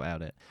anger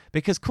about it.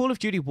 Because Call of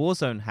Duty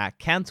Warzone hack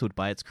cancelled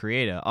by its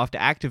creator after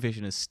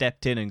Activision has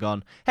stepped in and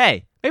gone,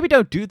 hey, maybe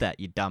don't do that,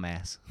 you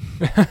dumbass.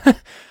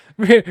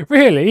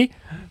 Really?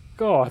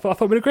 God, I thought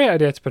it would be a great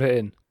idea to put it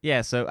in.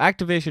 Yeah, so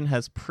Activision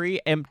has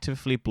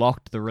preemptively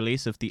blocked the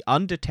release of the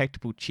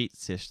undetectable cheat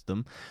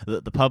system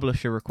that the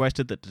publisher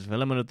requested that the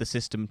development of the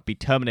system be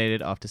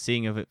terminated after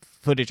seeing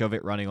footage of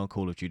it running on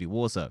Call of Duty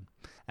Warzone.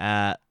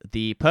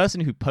 The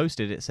person who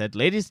posted it said,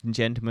 ladies and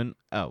gentlemen...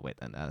 Oh, wait,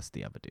 that's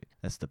the other dude.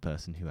 That's the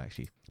person who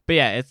actually... But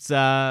yeah,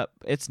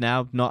 it's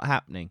now not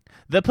happening.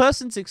 The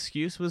person's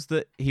excuse was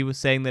that he was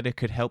saying that it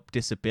could help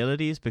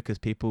disabilities because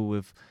people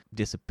with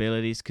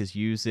disabilities could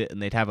use it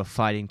and they'd have a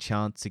fighting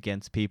chance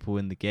against people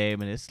in the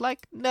game. And it's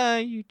like, no,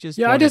 you just...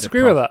 Yeah, I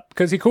disagree with that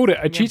because he called it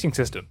a cheating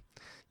system.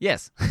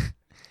 Yes.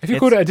 If you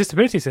called it a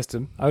disability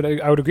system,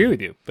 I would agree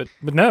with you. But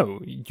no,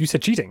 you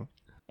said cheating.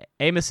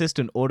 Aim assist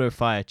and auto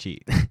fire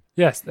cheat.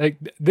 Yes,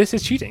 this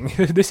is cheating.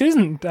 This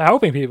isn't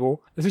helping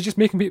people. This is just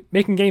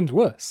making games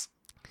worse.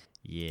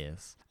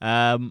 Yes.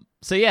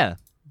 So yeah,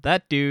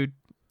 that dude,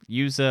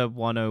 user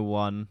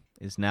 101,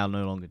 is now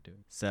no longer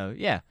doing. So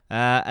yeah.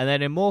 And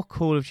then in more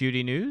Call of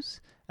Duty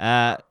news,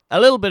 a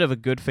little bit of a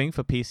good thing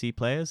for PC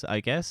players, I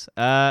guess.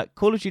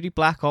 Call of Duty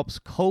Black Ops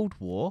Cold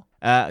War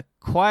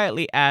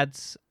quietly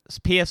adds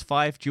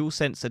PS5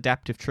 DualSense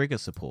adaptive trigger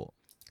support.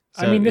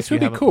 So I mean, this would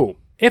be cool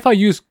if I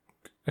use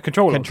a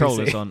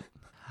controllers on.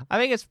 I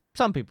think it's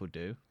some people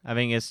do. I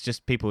think it's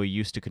just people who are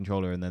used to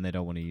controller and then they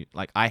don't want to use.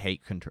 Like I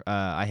hate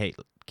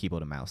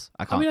keyboard and mouse.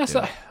 I can't.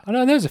 I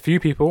know there's a few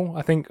people.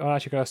 I think I'm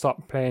actually going to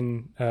start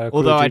playing.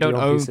 Although I don't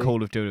own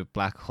Call of Duty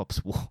Black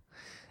Ops War.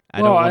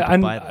 I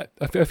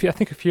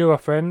think a few of our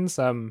friends,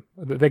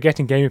 they're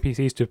getting gamer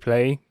PCs to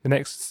play the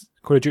next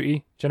Call of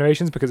Duty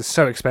generations because it's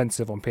so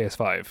expensive on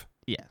PS5.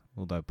 Yeah,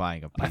 although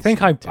buying a PC... I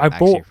think I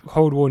bought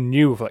Cold War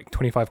New for like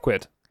 25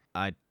 quid.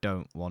 I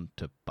don't want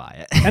to buy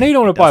it. I know you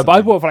don't want to buy it, but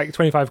I bought it for like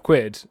 25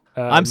 quid.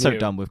 I'm so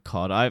done with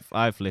COD.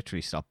 I've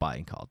literally stopped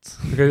buying CODs.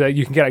 Because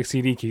you can get like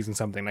CD keys and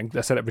something. Like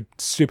they're set up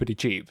stupidly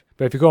cheap.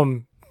 But if you go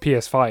on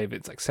PS5,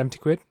 it's like 70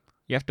 quid.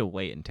 You have to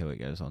wait until it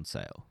goes on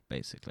sale,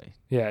 basically.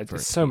 Yeah,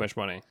 it's so much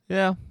money.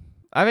 Yeah.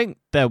 I think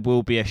there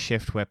will be a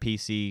shift where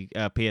PlayStation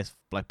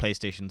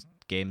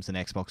games and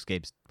Xbox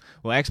games...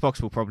 Well,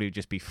 Xbox will probably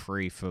just be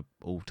free for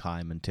all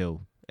time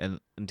until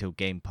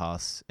Game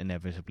Pass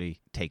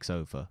inevitably takes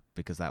over,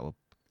 because that will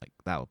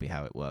be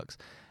how it works.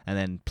 And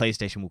then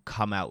PlayStation will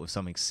come out with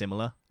something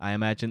similar, I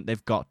imagine.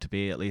 They've got to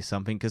be at least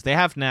something, because they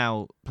have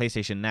now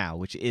PlayStation Now,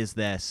 which is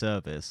their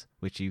service,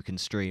 which you can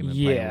stream and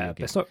play. Yeah,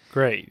 but it's not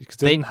great, because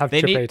it doesn't have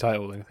AAA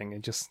titles or anything.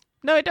 It just...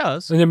 No, it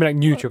does. And then like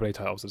new AAA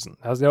titles, doesn't it?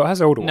 It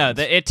has older ones.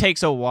 No, it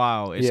takes a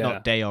while. It's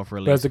not day of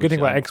release. Whereas the good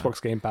thing about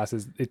Xbox Game Pass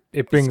is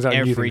it brings out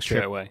new things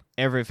straight away.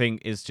 Everything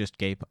is just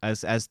Game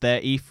Pass. As their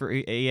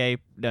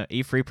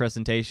E3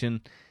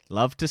 presentation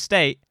loved to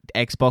state,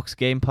 Xbox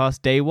Game Pass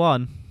day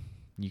one.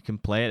 You can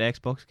play at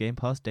Xbox Game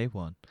Pass day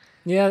one.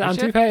 Yeah, and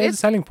to be fair, it's a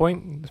selling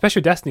point,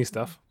 especially Destiny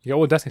stuff. You get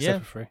all Destiny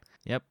stuff for free.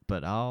 Yep,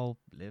 but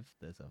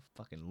there's a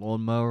fucking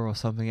lawnmower or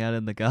something out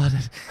in the garden.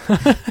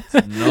 It's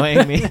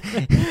annoying me.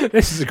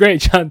 This is a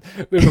great chance.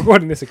 We're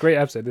recording this, a great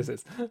episode, this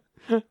is.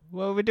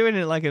 Well, we're doing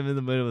it like in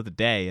the middle of the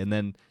day, and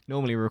then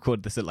normally we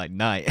record this at like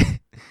night.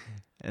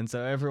 And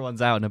so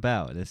everyone's out and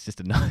about, and it's just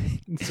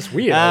annoying. It's just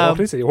weird.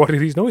 What are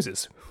these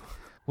noises?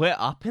 We're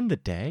up in the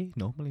day,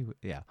 normally,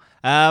 yeah.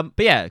 But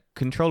yeah,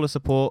 controller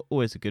support,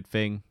 always a good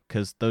thing,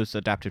 because those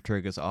adaptive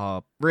triggers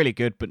are really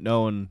good, but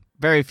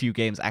very few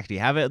games actually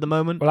have it at the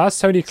moment. Well, as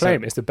Sony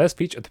claim, it's the best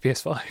feature of the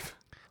PS5.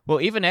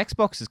 Well, even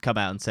Xbox has come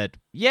out and said,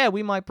 yeah,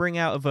 we might bring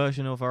out a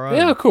version of our own.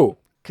 Yeah, cool.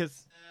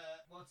 Because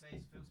Phil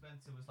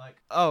Spencer was like,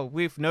 oh,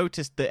 we've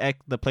noticed that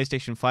the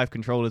PlayStation 5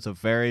 controllers are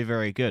very,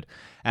 very good,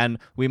 and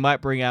we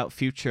might bring out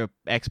future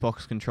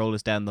Xbox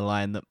controllers down the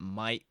line that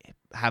might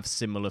have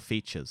similar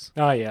features.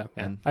 Oh, yeah.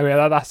 And I mean,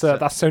 that's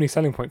Sony's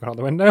selling point gone out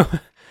the window.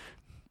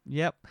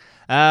 Yep.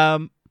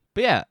 But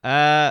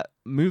yeah,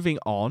 moving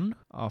on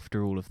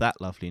after all of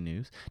that lovely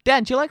news.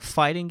 Dan, do you like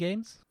fighting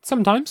games?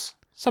 Sometimes.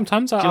 Do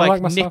you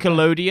like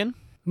Nickelodeon?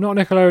 Not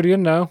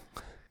Nickelodeon, no.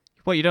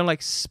 What, you don't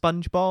like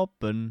SpongeBob?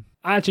 And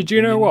actually, do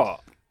you know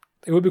what?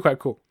 It would be quite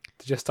cool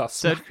to just start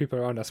smacking people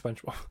around as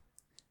SpongeBob.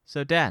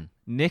 So Dan,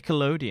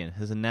 Nickelodeon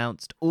has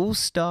announced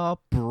All-Star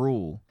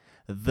Brawl,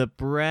 the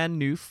brand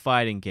new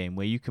fighting game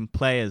where you can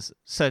play as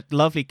such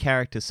lovely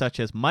characters such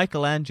as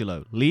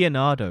Michelangelo,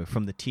 Leonardo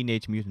from the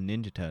Teenage Mutant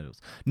Ninja Turtles,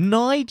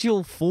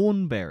 Nigel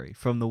Thornberry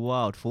from the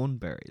Wild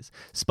Thornberries,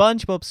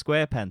 SpongeBob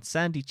SquarePants,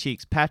 Sandy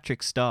Cheeks,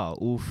 Patrick Star,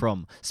 all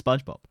from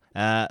SpongeBob.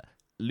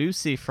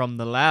 Lucy from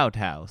the Loud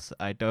House.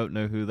 I don't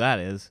know who that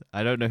is.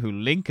 I don't know who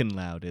Lincoln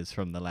Loud is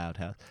from the Loud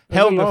House.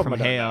 Helga from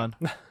Heian.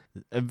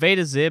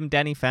 Invader Zim,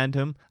 Danny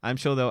Phantom. I'm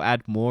sure they'll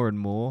add more and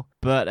more.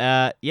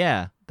 But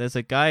yeah, there's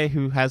a guy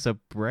who has a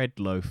bread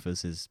loaf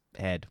as his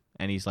head,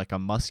 and he's like a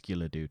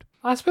muscular dude.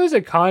 I suppose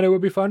it kind of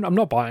would be fun. I'm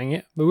not buying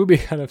it, but it would be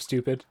kind of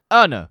stupid.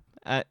 Oh no,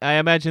 I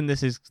imagine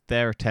this is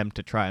their attempt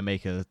to try and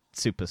make a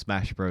Super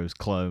Smash Bros.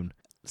 Clone,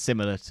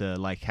 similar to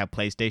like how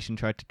PlayStation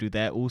tried to do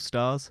their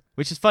All-Stars,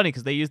 which is funny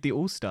because they used the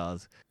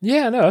All-Stars.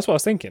 Yeah, no, that's what I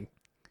was thinking.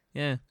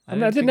 Yeah, I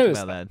didn't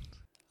notice about that.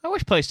 I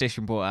wish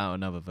PlayStation brought out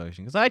another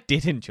version because I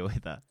did enjoy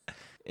that.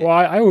 Well,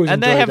 I always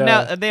and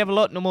enjoyed, they have a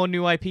lot more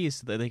new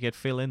IPs that they could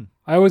fill in.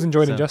 I always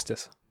enjoyed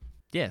Injustice.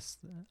 Yes,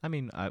 I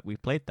mean we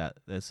played that.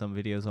 There's some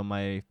videos on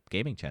my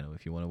gaming channel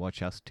if you want to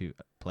watch us to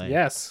play.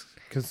 Yes,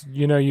 because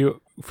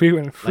you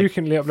frequently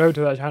upload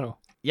to that channel.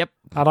 Yep,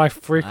 and I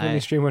frequently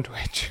stream on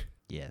Twitch.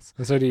 Yes,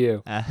 and so do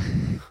you.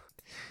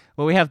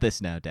 Well, we have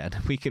this now, Dad.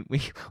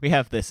 We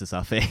have this as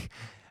our thing.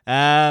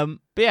 But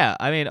yeah,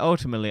 I mean,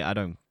 ultimately, I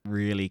don't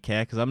really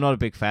care because I'm not a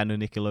big fan of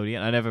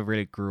Nickelodeon. I never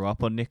really grew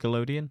up on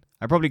Nickelodeon.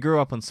 I probably grew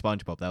up on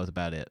SpongeBob. That was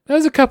about it.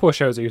 There's a couple of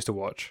shows I used to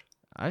watch.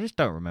 I just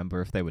don't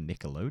remember if they were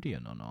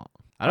Nickelodeon or not.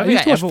 I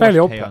used to watch Fairly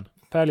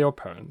Odd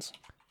Parents.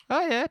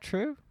 Oh yeah,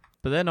 true.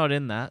 But they're not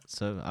in that,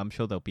 so I'm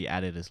sure they'll be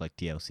added as like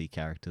DLC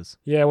characters.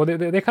 Yeah, well,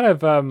 they kind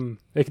of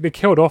they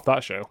killed off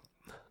that show.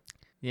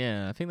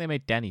 Yeah, I think they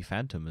made Danny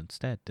Phantom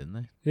instead, didn't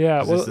they?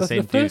 Yeah, well,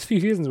 the first few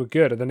seasons were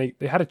good, and then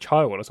they had a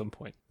child at some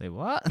point. They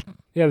what?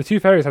 Yeah, the two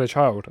fairies had a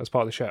child as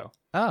part of the show.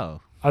 Oh.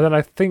 And then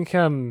I think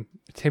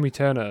Timmy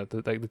Turner,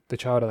 the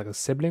child had like a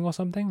sibling or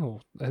something,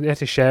 or they had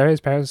to share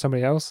his parents with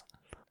somebody else.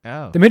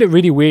 Oh. They made it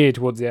really weird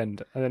towards the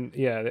end, and then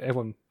yeah,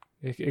 everyone,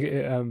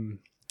 no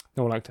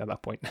one liked it at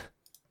that point.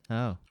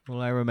 Oh,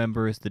 all I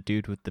remember is the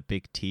dude with the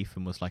big teeth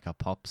and was like a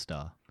pop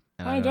star.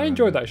 I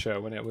enjoyed that show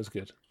when it was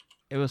good.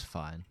 It was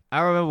fine. I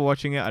remember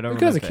watching it. I don't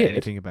remember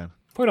anything about it.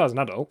 Probably not as an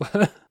adult.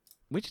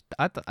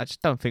 I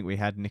just don't think we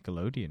had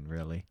Nickelodeon,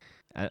 really.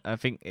 I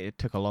think it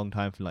took a long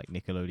time for like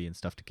Nickelodeon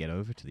stuff to get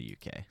over to the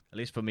UK. At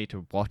least for me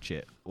to watch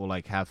it or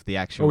like have the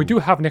actual... Well, we do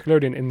have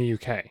Nickelodeon in the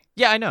UK.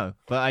 Yeah, I know.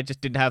 But I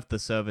just didn't have the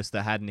service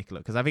that had Nickelodeon.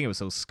 Because I think it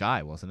was all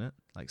Sky, wasn't it?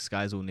 Like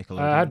Sky's all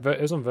Nickelodeon.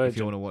 It was on Virgin. If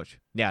you want to watch.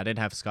 Yeah, I didn't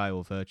have Sky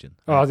or Virgin.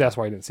 Oh, that's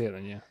why you didn't see it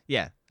then, yeah.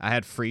 Yeah, I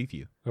had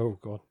Freeview. Oh,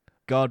 God.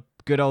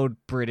 Good old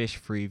British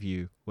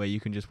Freeview, where you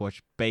can just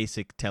watch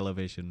basic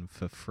television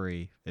for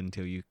free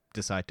until you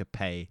decide to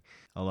pay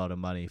a lot of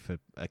money for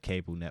a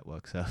cable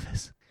network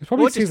service. It's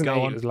probably season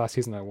 8 was the last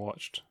season I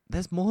watched.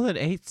 There's more than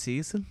 8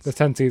 seasons? There's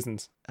 10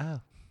 seasons. Oh.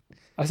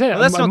 I said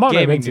that's not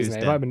gaming news, Dan.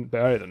 It might have been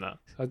earlier than that.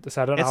 It's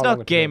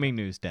not gaming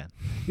news, Dan.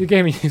 You're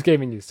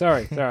gaming news.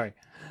 Sorry.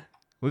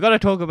 We got to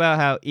talk about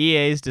how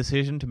EA's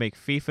decision to make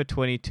FIFA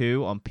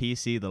 22 on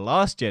PC, the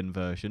last gen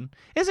version,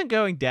 isn't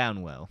going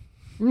down well.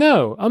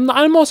 No, I'm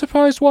not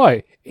surprised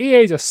why.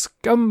 EA's a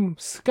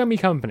scummy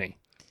company.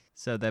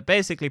 So they're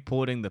basically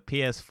porting the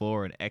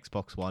PS4 and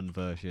Xbox One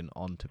version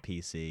onto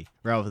PC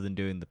rather than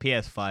doing the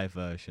PS5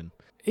 version.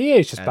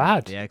 EA's just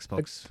bad. The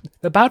Xbox.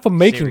 They're bad for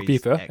making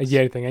Series FIFA X.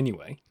 a EA thing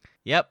anyway.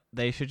 Yep,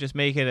 they should just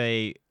make it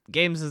a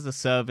games as a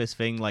service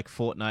thing like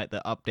Fortnite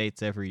that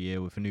updates every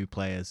year with new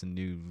players and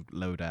new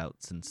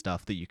loadouts and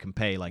stuff that you can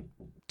pay like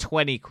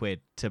 20 quid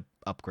to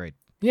upgrade.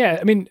 Yeah,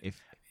 I mean,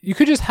 you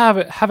could just have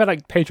it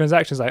like pay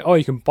transactions, like, oh,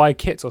 you can buy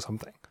kits or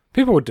something.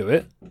 People would do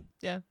it.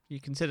 Yeah, you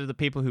consider the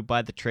people who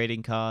buy the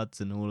trading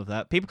cards and all of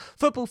that.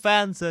 Football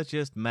fans are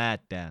just mad,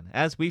 Dan,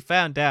 as we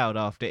found out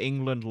after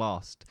England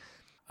lost.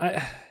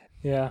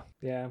 Yeah.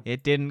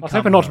 It didn't. I was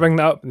hoping not to bring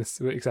that up in this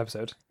week's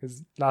episode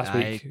because last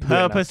week I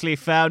purposely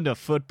found a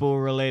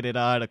football-related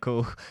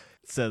article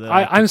so that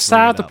I'm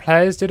sad the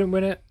players didn't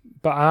win it,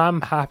 but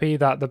I'm happy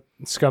that the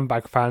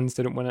scumbag fans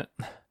didn't win it.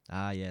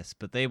 Ah, yes,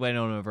 but they went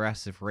on a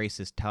massive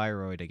racist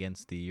tirade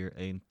against the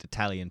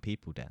Italian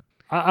people, Dan.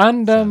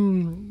 And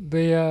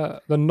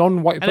the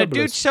non-white and footballers. A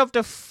dude shoved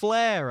a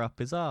flare up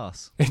his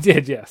ass. He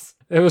did, yes.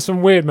 There was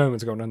some weird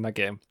moments going on in that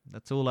game.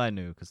 That's all I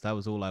knew, because that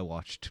was all I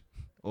watched.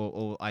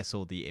 Or I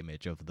saw the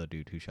image of the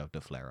dude who shoved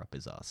a flare up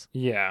his ass.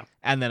 Yeah.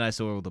 And then I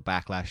saw all the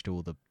backlash to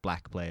all the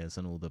black players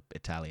and all the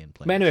Italian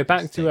players. But anyway,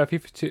 back to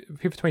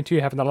FIFA 22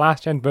 having the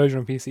last gen version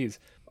on PCs.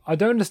 I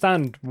don't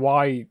understand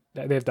why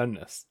they've done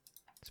this.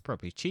 It's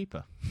probably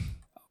cheaper.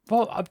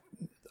 Well,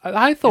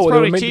 I thought they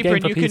would make the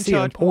game for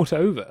PC and port it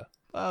over.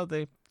 Well,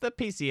 the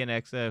PC and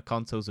X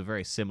consoles are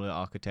very similar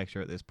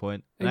architecture at this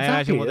point. And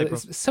exactly.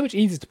 It's so much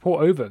easier to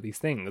port over these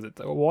things.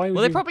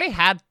 They probably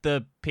had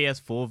the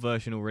PS4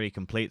 version already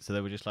complete, so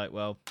they were just like,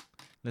 well,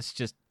 let's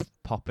just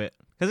pop it.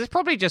 Because it's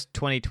probably just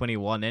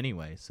 2021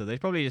 anyway, so they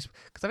probably just...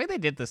 Because I think they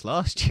did this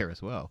last year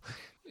as well.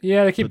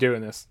 Yeah, they keep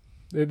doing this.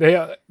 They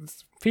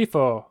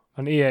FIFA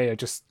and EA are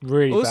just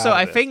really also, bad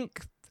I at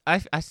think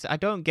I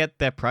don't get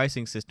their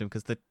pricing system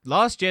because the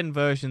last gen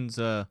versions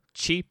are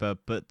cheaper,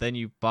 but then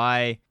you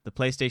buy the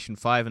PlayStation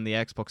 5 and the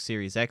Xbox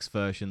Series X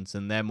versions,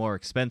 and they're more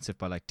expensive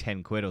by like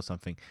 10 quid or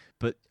something.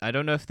 But I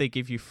don't know if they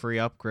give you free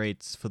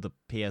upgrades for the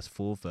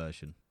PS4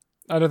 version.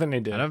 I don't think they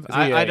do.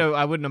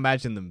 I wouldn't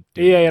imagine them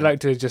doing EA that. like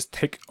to just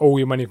take all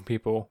your money from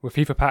people with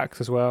FIFA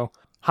packs as well.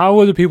 How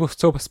will the people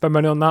still spend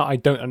money on that? I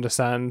don't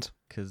understand.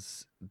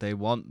 Because they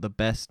want the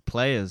best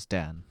players,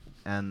 Dan.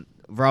 And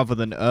rather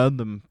than earn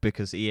them,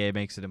 because EA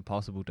makes it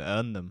impossible to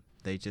earn them,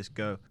 they just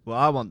go, well,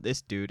 I want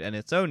this dude, and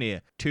it's only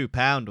a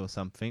 £2 or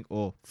something,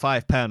 or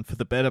 £5 for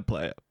the better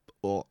player,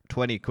 or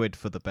 20 quid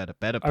for the better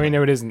player. I mean,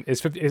 no, it isn't.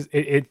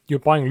 You're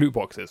buying loot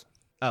boxes.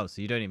 Oh,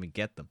 so you don't even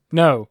get them.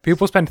 No,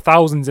 people spend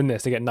thousands in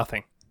this to get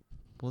nothing.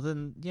 Well,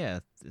 then, yeah,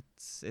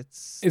 it's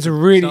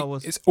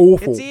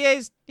awful. It's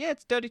EA's,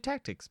 it's dirty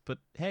tactics, but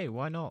hey,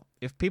 why not?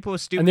 If people are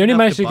stupid and they only enough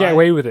manage to buy, get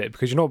away with it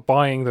because you're not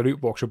buying the loot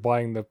box, you're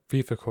buying the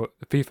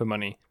FIFA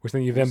money, which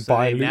then you then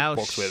buy a loot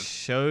box with.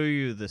 Show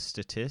you the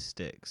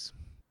statistics,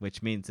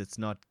 which means it's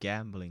not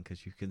gambling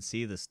because you can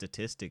see the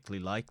statistically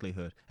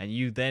likelihood, and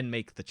you then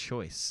make the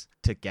choice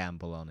to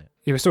gamble on it.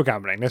 You're still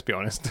gambling, let's be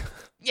honest.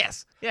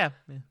 Yes, yeah.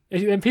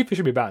 Then FIFA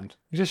should be banned.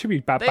 It just should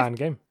be a banned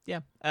game.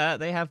 Yeah,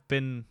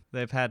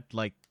 they've had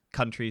like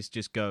countries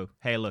just go,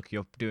 hey, look,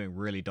 you're doing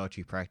really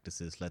dodgy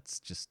practices. Let's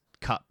just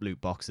cut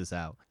loot boxes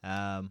out.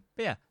 But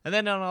yeah, and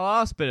then on our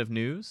last bit of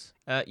news,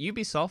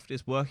 Ubisoft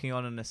is working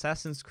on an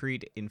Assassin's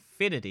Creed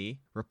Infinity,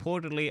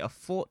 reportedly a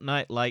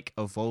Fortnite-like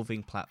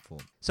evolving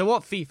platform. So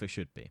what FIFA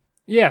should be.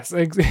 Yes,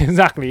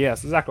 exactly.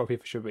 Yes, exactly what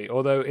FIFA should be.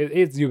 Although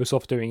it's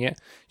Ubisoft doing it.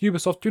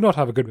 Ubisoft do not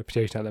have a good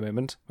reputation at the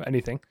moment for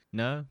anything.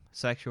 No,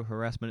 sexual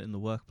harassment in the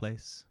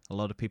workplace. A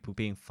lot of people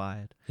being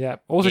fired. Yeah,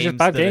 also just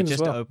bad games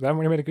as well. They haven't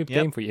really made a good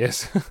Yep. game for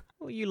years.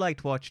 Well, you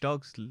liked Watch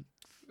Dogs.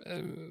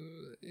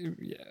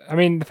 Yeah. I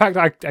mean, the fact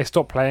that I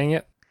stopped playing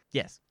it.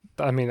 Yes.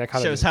 I mean, that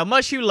kind shows how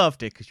much you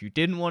loved it because you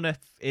didn't want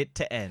it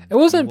to end. It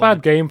wasn't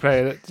bad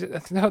gameplay.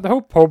 The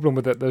whole problem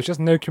with it, there was just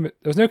no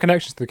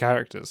connections to the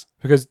characters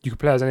because you could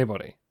play as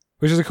anybody,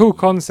 which is a cool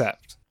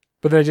concept.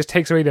 But then it just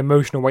takes away the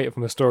emotional weight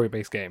from a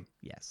story-based game.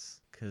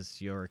 Yes,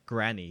 because you're a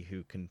granny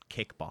who can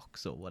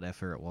kickbox or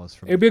whatever it was.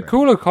 It'd be a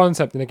cooler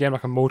concept in a game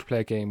like a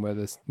multiplayer game where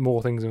there's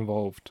more things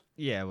involved.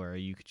 Yeah, where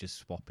you could just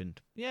swap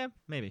into. Yeah,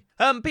 maybe.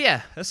 But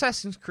yeah,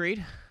 Assassin's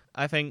Creed,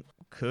 I think,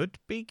 could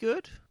be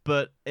good,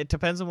 but it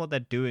depends on what they're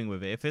doing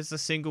with it. If it's a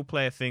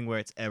single-player thing where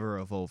it's ever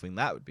evolving,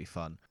 that would be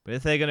fun. But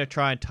if they're going to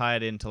try and tie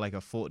it into like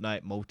a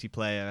Fortnite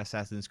multiplayer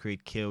Assassin's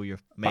Creed kill your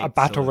mates, a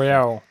battle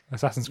royale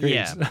Assassin's Creed.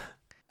 Yeah.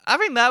 I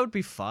think that would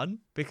be fun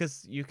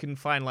because you can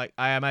find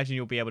I imagine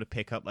you'll be able to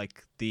pick up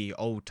like the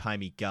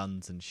old-timey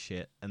guns and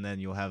shit, and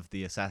then you'll have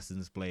the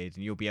Assassin's Blade,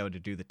 and you'll be able to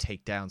do the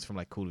takedowns from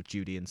like Call of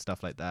Duty and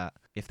stuff like that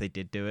if they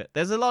did do it.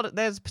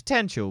 There's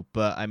potential,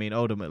 but I mean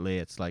ultimately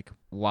it's like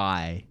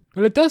why?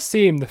 Well, it does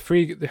seem the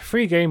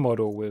free game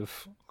model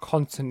with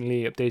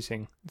constantly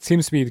updating. It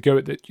seems to be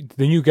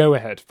the new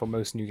go-ahead for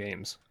most new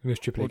games,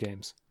 most AAA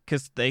games.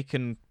 Because they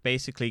can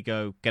basically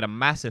go get a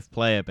massive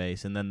player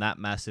base, and then that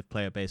massive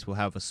player base will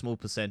have a small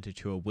percentage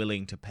who are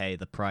willing to pay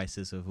the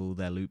prices of all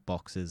their loot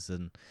boxes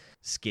and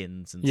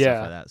skins and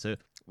stuff like that. So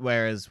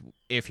whereas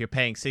if you're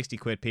paying 60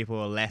 quid, people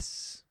are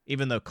less,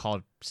 even though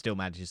COD still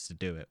manages to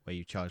do it, where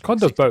you charge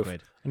COD does both,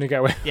 quid. and you get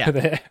away with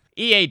it.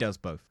 EA does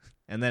both.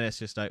 And then it's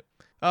just like,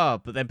 oh,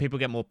 but then people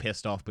get more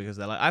pissed off because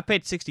they're like, I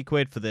paid 60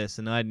 quid for this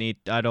and I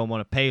don't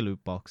want to pay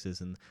loot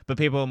boxes. But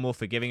people are more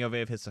forgiving of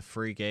it if it's a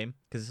free game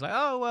because it's like,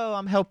 oh, well,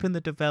 I'm helping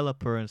the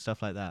developer and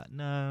stuff like that.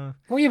 No.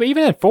 Well, yeah, but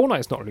even then,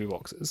 Fortnite's not loot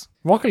boxes.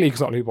 Rocket League's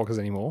not loot boxes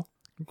anymore.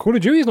 Call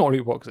of Duty's not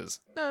loot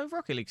boxes. No,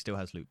 Rocket League still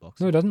has loot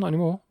boxes. No, it doesn't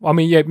anymore. I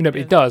mean, yeah, no,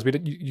 but it does.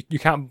 But you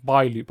can't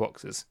buy loot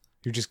boxes.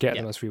 You just get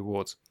them as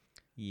rewards.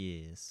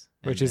 Yes.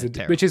 Which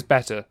is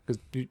better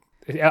because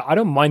I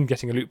don't mind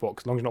getting a loot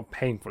box as long as you're not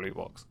paying for a loot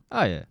box.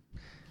 Oh yeah.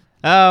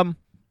 But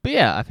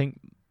yeah, I think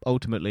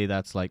ultimately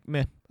that's like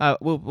meh.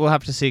 We'll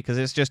have to see because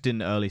it's just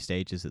in early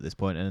stages at this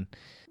point, and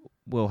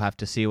we'll have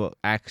to see what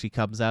actually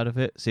comes out of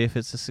it. See if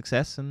it's a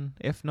success, and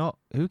if not,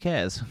 who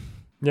cares?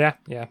 Yeah,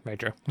 very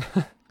true.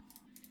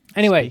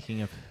 Anyway,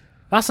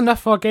 that's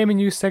enough for our gaming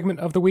news segment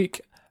of the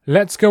week.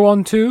 Let's go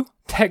on to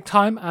tech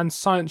time and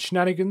science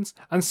shenanigans.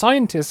 And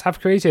scientists have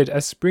created a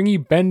springy,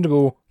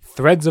 bendable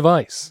threads of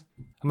ice.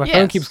 And my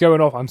phone keeps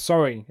going off. I'm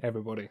sorry,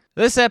 everybody.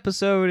 This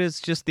episode is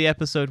just the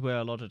episode where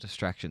a lot of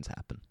distractions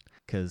happen.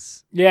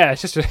 Because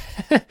it's just the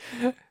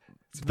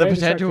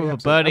potential of a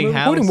burning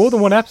house. We're recording more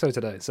than one episode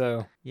today,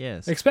 so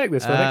yes, expect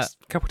this for the next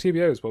couple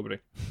TBOs, probably.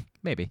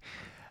 Maybe.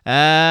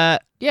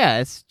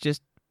 It's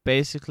just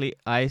basically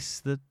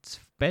ice that's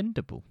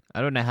bendable.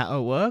 I don't know how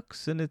it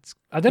works, and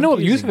I don't know what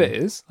the use of it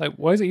is. Like,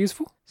 why is it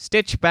useful?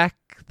 Stitch back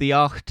the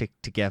Arctic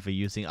together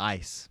using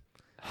ice.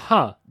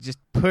 Huh. Just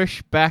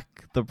push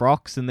back the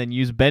rocks and then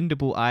use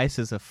bendable ice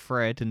as a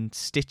thread and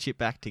stitch it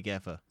back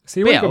together.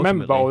 See, what you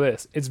remember about all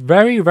this, it's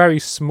very, very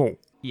small.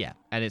 Yeah,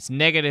 and it's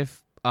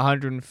negative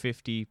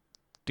 150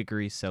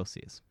 degrees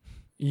Celsius.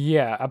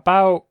 Yeah,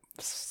 about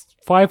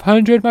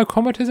 500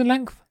 micrometers in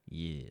length.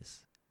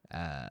 Yes.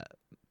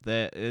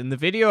 In the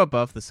video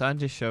above, the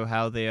scientists show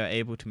how they are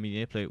able to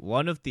manipulate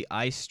one of the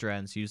ice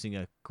strands using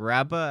a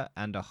grabber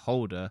and a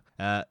holder,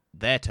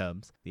 their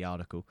terms, the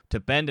article, to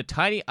bend a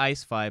tiny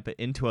ice fiber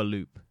into a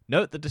loop.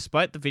 Note that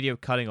despite the video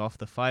cutting off,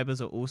 the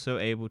fibers are also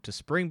able to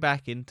spring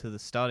back into the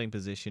starting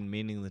position,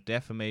 meaning the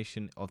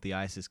deformation of the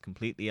ice is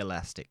completely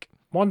elastic.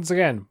 Once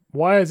again,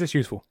 why is this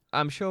useful?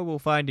 I'm sure we'll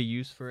find a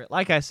use for it.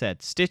 Like I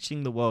said,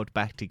 stitching the world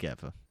back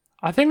together.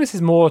 I think this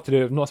is more to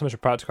do with not so much a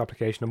practical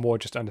application and more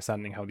just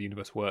understanding how the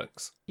universe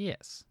works.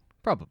 Yes,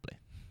 probably.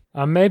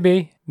 And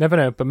maybe, never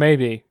know, but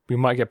maybe we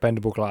might get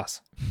bendable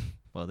glass.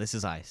 Well, this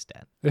is ice,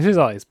 Dan. This is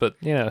ice, but,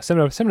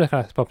 similar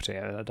kind of property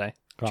at the end of the day.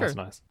 Glass Sure. is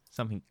nice.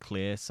 Something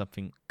clear,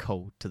 something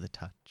cold to the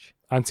touch.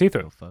 And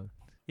see-through. Your phone.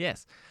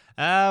 Yes.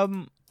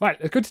 Right,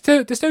 let's go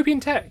to dystopian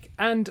tech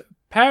and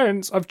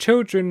parents of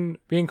children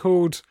being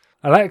called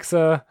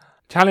Alexa,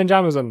 challenge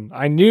Amazon.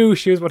 I knew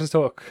she was about to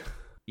talk.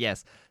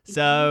 Yes. If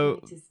So, you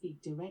would like to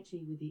speak directly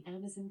with the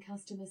Amazon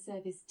customer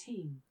service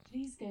team,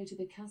 please go to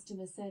the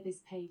customer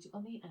service page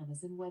on the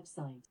Amazon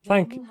website.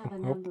 Thank You you. will have a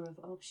number of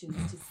options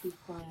to speak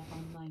via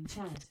online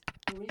chat,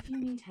 or if you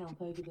need help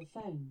over the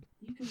phone,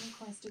 you can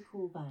request a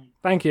call back.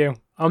 Thank you.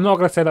 I'm not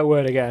going to say that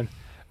word again.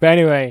 But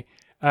anyway,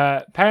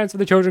 parents of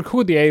the children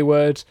called the A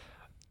word,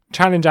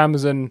 challenge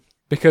Amazon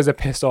because they're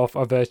pissed off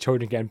of their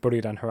children getting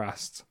bullied and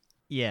harassed.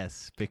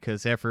 yes,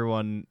 because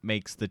everyone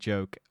makes the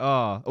joke.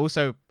 Oh,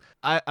 also,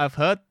 I've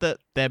heard that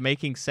they're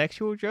making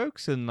sexual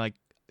jokes and, like,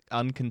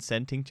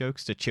 unconsenting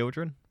jokes to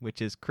children,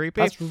 which is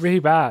creepy. That's really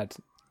bad.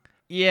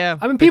 Yeah.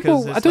 I mean,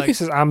 because I it's don't like, think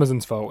this is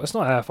Amazon's fault. It's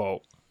not their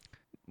fault.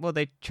 well,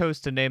 they chose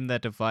to name their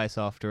device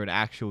after an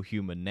actual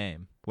human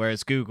name,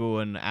 whereas Google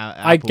and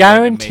Apple I made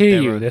guarantee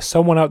their you own. there's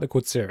someone out there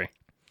called Siri.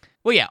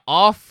 Well, yeah,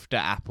 after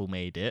Apple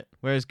made it,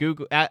 whereas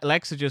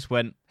Alexa just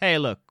went, hey,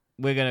 look,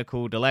 we're going to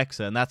call it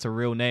Alexa, and that's a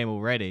real name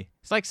already.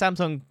 It's like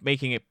Samsung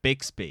making it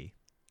Bixby.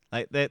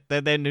 Like,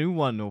 their new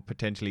one, or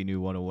potentially new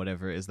one, or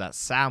whatever it is, that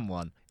Sam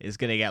one, is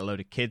going to get a load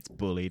of kids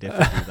bullied if they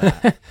do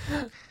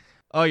that.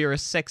 Oh, you're a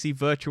sexy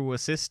virtual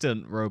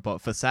assistant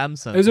robot for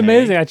Samsung. It was hey?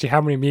 amazing, actually,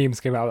 how many memes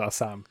came out of that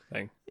Sam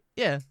thing.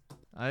 Yeah,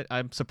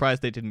 I'm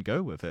surprised they didn't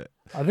go with it.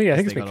 I think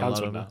it's they been got a lot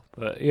cancelled of now.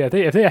 But yeah,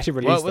 if they actually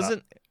Well, released it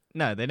wasn't.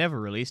 No, they never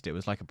released it. It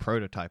was like a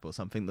prototype or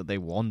something that they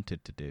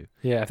wanted to do.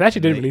 Yeah, if they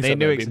actually did They- release they it,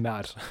 knew they'd be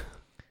mad.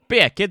 But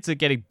yeah, kids are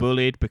getting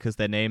bullied because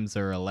their names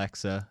are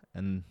Alexa.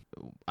 And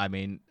I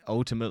mean,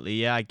 ultimately,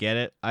 yeah, I get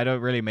it. I don't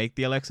really make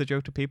the Alexa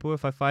joke to people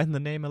if I find the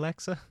name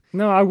Alexa.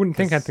 No, I wouldn't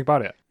think 'Cause- anything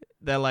about it.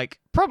 They're like,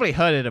 probably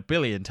heard it a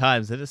billion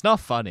times and it's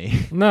not funny.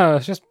 No,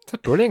 it's just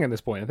bullying at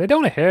this point. If they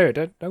don't want to hear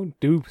it, don't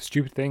do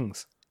stupid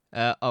things.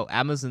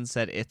 Amazon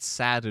said it's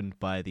saddened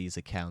by these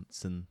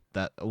accounts and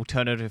that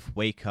alternative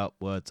wake-up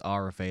words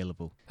are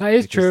available. That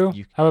is Because true.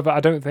 you- However, I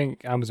don't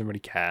think Amazon really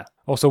care.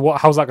 Also,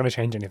 how's that going to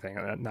change anything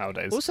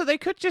nowadays? Also, they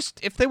could just,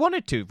 if they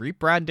wanted to,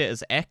 rebrand it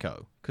as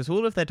Echo, because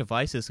all of their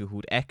devices are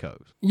called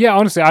Echoes. Yeah,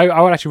 honestly,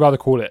 I would actually rather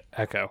call it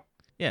Echo.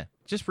 Yeah,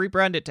 just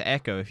rebrand it to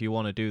Echo if you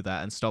want to do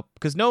that and stop,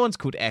 because no one's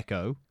called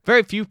Echo.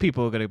 Very few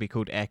people are going to be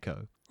called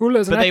Echo. Oh,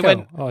 it's an But they Echo.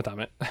 went- Oh, damn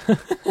it.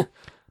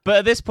 But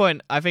at this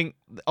point, I think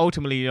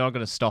ultimately you're not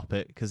going to stop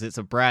it because it's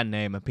a brand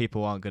name and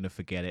people aren't going to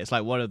forget it. It's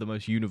like one of the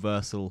most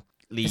universally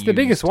It's the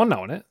biggest one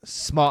now, isn't it?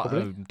 smart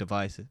probably. home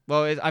devices.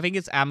 Well, I think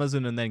it's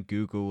Amazon and then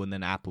Google and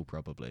then Apple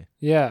probably.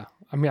 Yeah.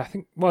 I mean, I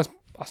think, well,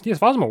 as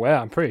far as I'm aware,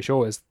 I'm pretty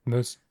sure it's the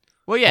most...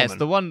 Well, yeah, it's Common.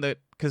 the one that,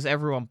 because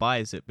everyone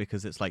buys it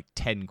because it's like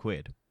 10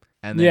 quid.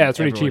 And then Yeah, it's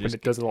really everyone cheap just-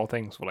 and it does a lot of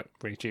things for, like,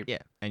 really cheap. Yeah,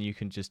 and you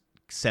can just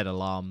set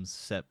alarms,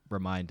 set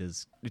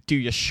reminders, do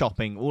your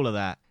shopping, all of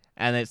that.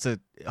 And it's a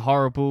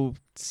horrible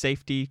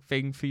safety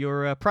thing for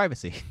your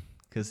privacy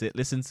because it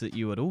listens at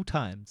you at all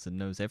times and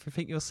knows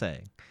everything you're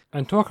saying.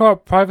 And talk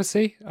about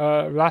privacy.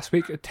 Last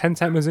week,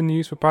 Tencent was in the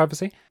news for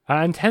privacy.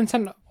 And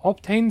Tencent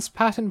obtains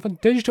patent for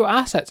digital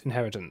assets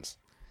inheritance.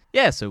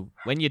 Yeah, so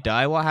when you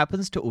die, what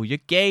happens to all your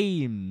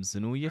games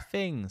and all your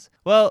things?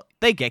 Well,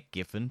 they get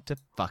given to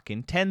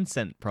fucking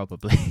Tencent,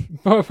 probably.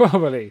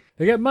 Probably.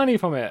 They get money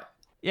from it.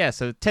 Yeah,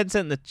 so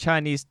Tencent, the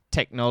Chinese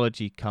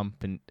technology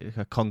company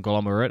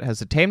conglomerate,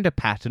 has obtained a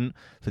patent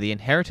for the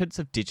inheritance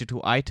of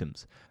digital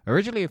items.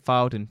 Originally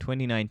filed in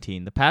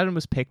 2019, the patent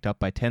was picked up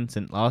by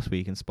Tencent last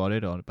week and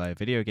spotted on by a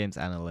video games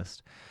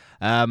analyst.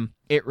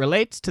 It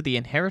relates to the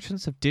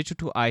inheritance of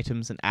digital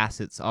items and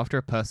assets after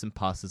a person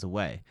passes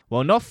away.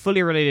 While not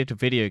fully related to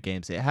video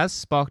games, it has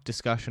sparked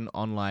discussion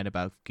online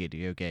about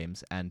video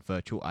games and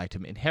virtual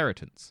item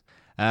inheritance.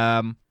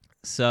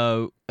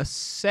 So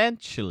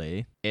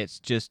essentially, it's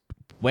just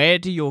where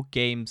do your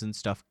games and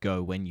stuff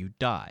go when you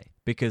die?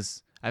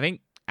 Because I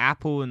think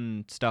Apple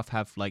and stuff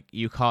have like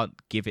you can't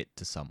give it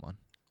to someone.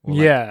 Or,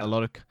 like, Yeah. a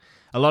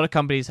lot of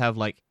companies have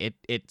like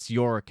it's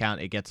your account.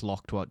 It gets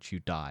locked once you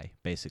die.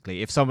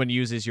 Basically, if someone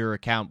uses your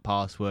account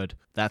password,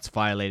 that's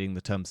violating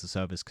the terms of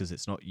service because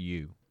it's not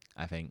you.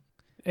 I think.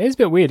 It is a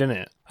bit weird, isn't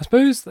it? I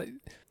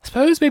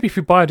suppose maybe if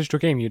you buy a digital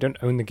game, you don't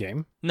own the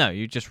game. No,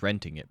 you're just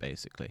renting it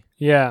basically.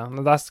 Yeah,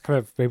 that's kind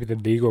of maybe the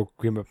legal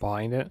agreement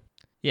behind it.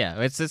 Yeah,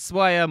 it's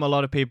why a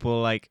lot of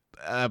people like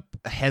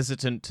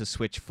hesitant to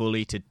switch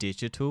fully to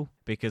digital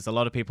because a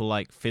lot of people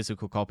like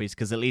physical copies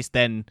because at least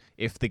then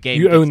if the game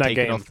You gets own that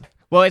taken game. off...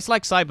 Well, it's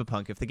like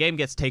Cyberpunk. If the game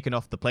gets taken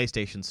off the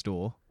PlayStation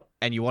Store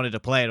and you wanted to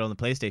play it on the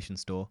PlayStation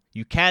Store,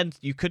 you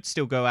could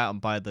still go out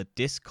and buy the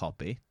disc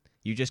copy.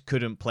 You just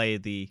couldn't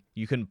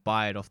you couldn't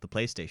buy it off the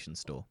PlayStation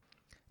Store.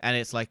 And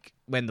it's like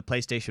when the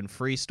PlayStation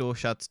 3 store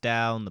shuts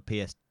down, the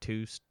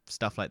PS2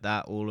 stuff like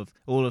that, all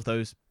of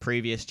those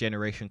previous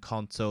generation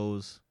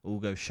consoles all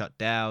go shut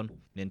down.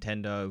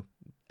 Nintendo,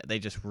 they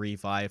just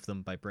revive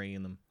them by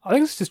bringing them. I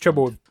think it's just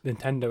trouble with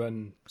Nintendo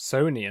and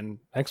Sony and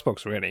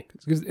Xbox, really.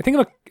 Because think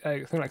of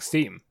a thing like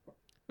Steam.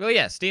 Well,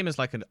 yeah, Steam is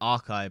like an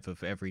archive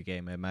of every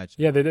game, I imagine.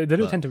 Yeah, they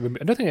don't tend to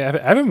I don't think they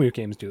ever remove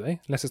games, do they?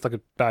 Unless it's like a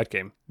bad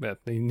game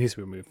that needs to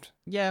be removed.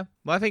 Yeah,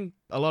 well, I think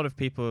a lot of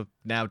people are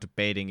now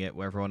debating it,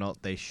 whether or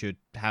not they should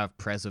have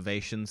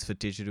preservations for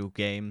digital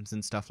games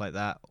and stuff like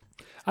that.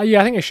 Yeah,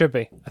 I think it should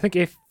be. I think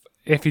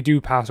if you do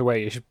pass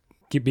away, you should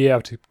be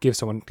able to give it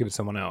to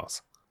someone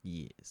else.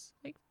 Yes.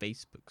 I think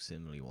Facebook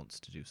similarly wants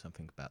to do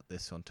something about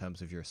this on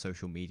terms of your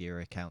social media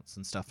accounts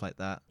and stuff like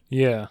that.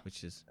 Yeah.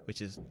 Which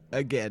is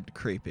again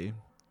creepy.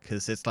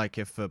 Because it's like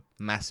if a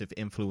massive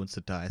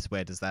influencer dies,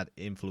 where does that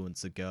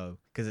influencer go?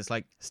 Because it's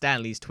like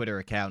Stan Lee's Twitter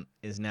account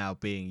is now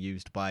being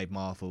used by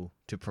Marvel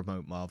to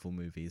promote Marvel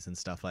movies and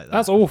stuff like that.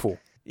 That's awful.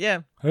 Yeah.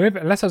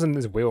 Unless I was in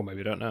this will,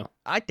 maybe, I don't know.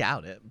 I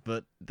doubt it,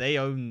 but they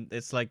own...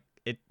 It's like...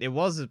 It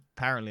was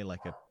apparently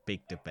like a big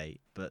debate,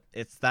 but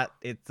it's that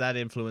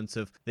influence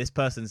of this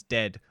person's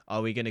dead.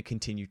 Are we going to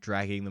continue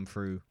dragging them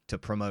through to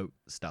promote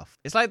stuff?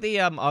 It's like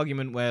the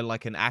argument where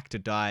like an actor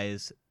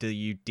dies, do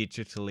you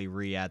digitally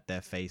re-add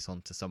their face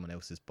onto someone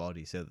else's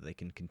body so that they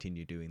can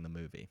continue doing the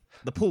movie?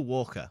 The Paul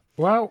Walker.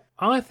 Well,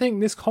 I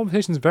think this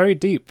conversation is very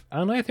deep,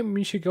 and I think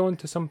we should go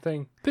into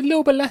something a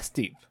little bit less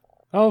deep.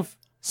 Of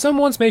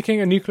someone's making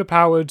a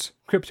nuclear-powered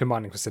crypto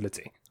mining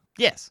facility.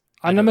 Yes.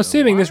 And I'm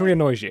assuming this really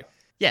annoys you.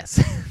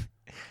 Yes.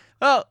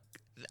 Well,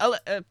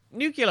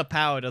 nuclear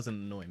power doesn't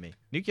annoy me.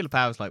 Nuclear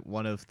power is like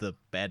one of the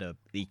better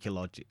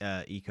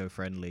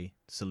eco-friendly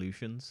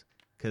solutions.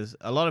 Because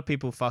a lot of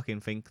people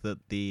fucking think that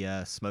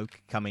the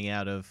smoke coming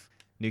out of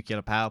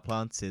nuclear power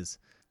plants is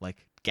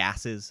like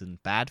gases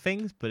and bad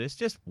things, but it's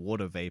just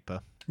water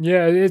vapor.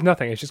 Yeah, it is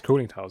nothing. It's just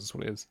cooling towers, that's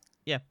what it is.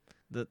 Yeah.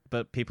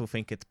 But people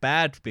think it's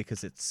bad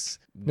because it's...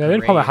 No, the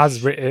only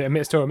problem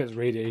it still emits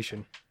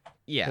radiation.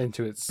 Yeah,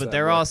 into its, but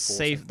there are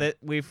safe that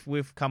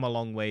we've come a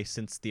long way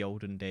since the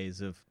olden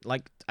days of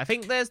like I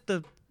think there's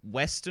the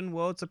Western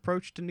world's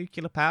approach to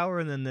nuclear power,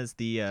 and then there's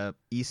the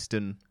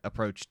Eastern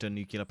approach to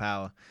nuclear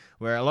power,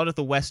 where a lot of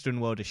the Western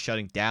world is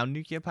shutting down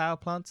nuclear power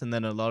plants, and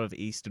then a lot of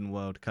Eastern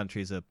world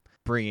countries are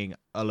bringing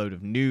a load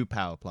of new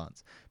power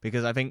plants,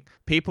 because I think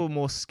people are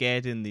more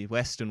scared in the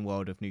Western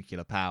world of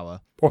nuclear power.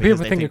 Well, people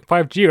think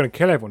 5G are going to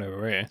kill everyone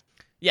over here.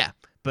 Yeah.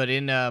 But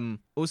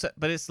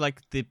it's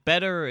like the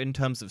better in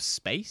terms of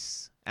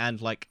space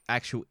and like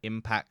actual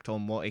impact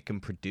on what it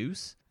can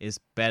produce is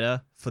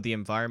better for the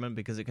environment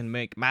because it can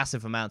make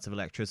massive amounts of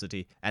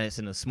electricity and it's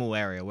in a small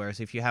area.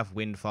 Whereas if you have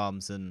wind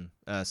farms and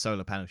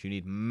solar panels, you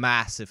need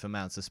massive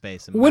amounts of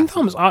space. And wind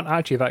farms aren't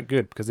actually that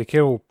good because they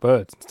kill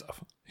birds and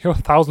stuff. They kill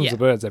thousands of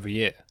birds every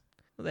year.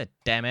 Well, their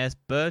damn ass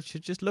birds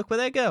should just look where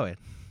they're going.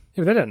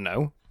 Yeah, but they don't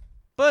know.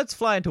 Birds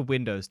fly into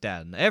windows,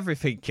 Dan.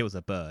 Everything kills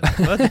a bird.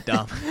 Birds are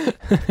dumb.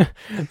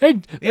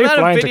 The amount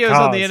of videos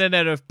on the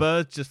internet of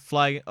birds just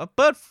flying. A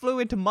bird flew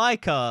into my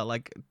car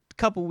like a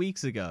couple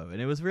weeks ago,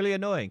 and it was really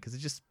annoying because it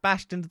just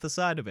smashed into the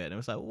side of it. And it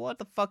was like, what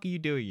the fuck are you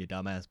doing, you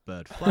dumbass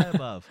bird? Fly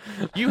above.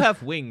 You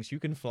have wings. You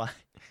can fly.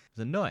 It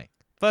was annoying.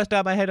 First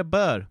time I hit a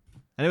bird,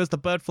 and it was the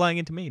bird flying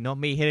into me, not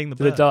me hitting the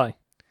bird. Did it die?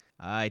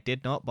 I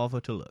did not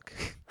bother to look.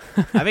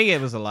 I think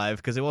it was alive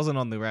because it wasn't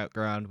on the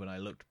ground when I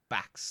looked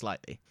back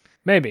slightly.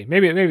 Maybe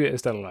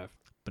it's still alive.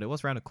 But it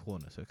was around a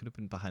corner, so it could have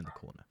been behind the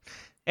corner.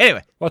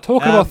 Anyway. While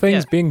talking about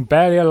things being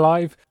barely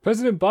alive,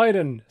 President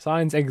Biden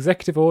signs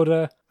executive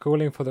order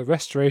calling for the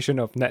restoration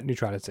of net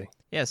neutrality.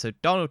 Yeah, so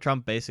Donald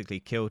Trump basically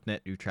killed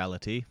net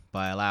neutrality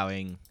by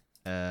allowing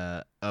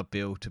a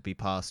bill to be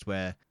passed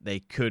where they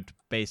could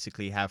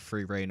basically have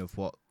free reign of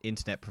what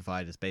internet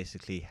providers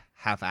basically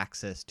have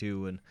access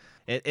to, and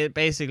it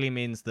basically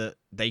means that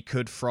they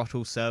could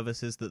throttle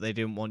services that they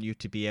didn't want you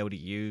to be able to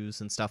use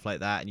and stuff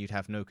like that, and you'd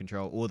have no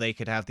control, or they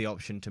could have the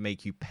option to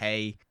make you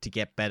pay to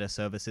get better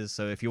services.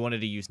 So if you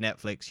wanted to use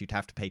Netflix, you'd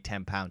have to pay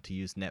 £10 to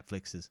use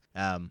Netflix's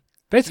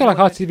basically like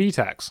our TV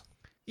tax.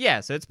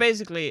 Yeah, so it's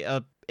basically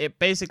it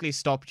basically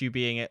stopped you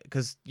being,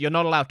 because you're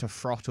not allowed to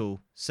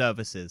throttle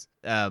services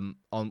on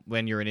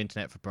when you're an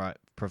internet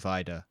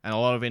provider, and a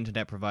lot of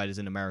internet providers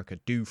in America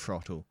do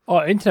throttle.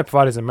 Oh, internet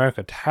providers in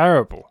America are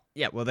terrible.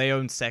 Yeah, well, they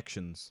own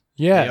sections.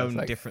 Yeah, they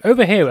own different.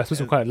 Over here, we're supposed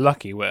to be quite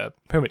lucky, where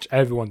pretty much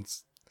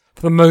everyone's,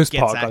 for the most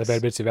part, got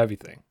availability of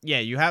everything. Yeah,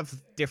 you have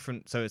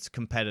different, so it's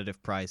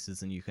competitive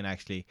prices, and you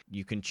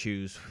can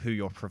choose who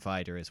your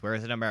provider is.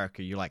 Whereas in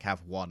America, you like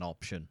have one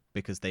option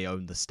because they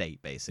own the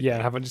state basically.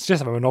 Yeah, it's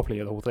just have a monopoly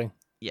of the whole thing.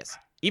 Yes.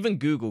 even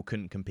Google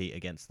couldn't compete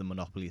against the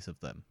monopolies of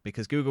them,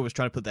 because Google was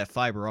trying to put their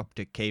fiber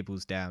optic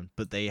cables down,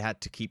 but they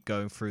had to keep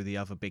going through the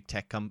other big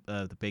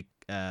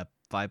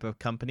fiber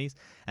companies,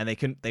 and they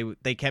couldn't.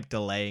 They kept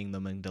delaying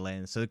them and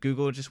delaying. So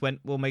Google just went,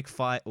 "We'll make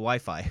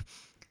Wi-Fi.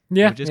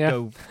 Yeah, We'll just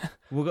go.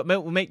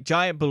 We'll make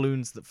giant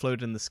balloons that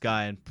float in the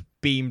sky and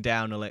beam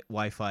down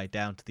Wi-Fi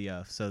down to the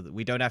earth, so that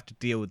we don't have to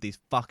deal with these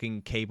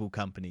fucking cable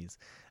companies."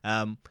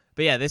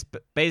 But yeah, this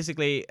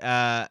basically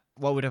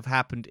what would have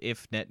happened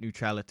if net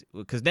neutrality,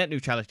 because net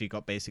neutrality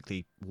got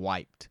basically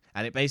wiped,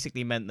 and it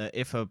basically meant that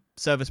if a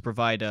service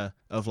provider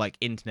of like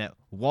internet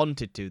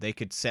wanted to, they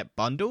could set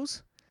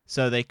bundles.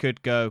 So they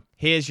could go,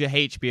 here's your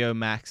HBO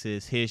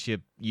Maxes, here's your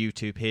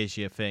YouTube, here's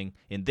your thing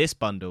in this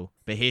bundle,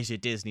 but here's your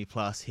Disney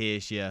Plus,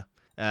 here's your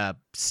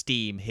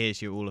Steam,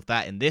 here's your all of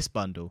that in this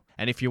bundle.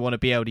 And if you want to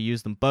be able to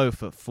use them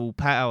both at full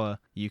power,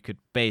 you could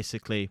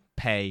basically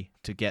pay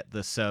to get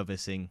the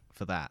servicing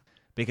for that.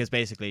 Because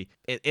basically,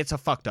 it's a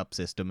fucked up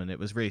system, and it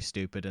was really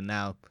stupid. And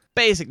now,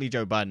 basically,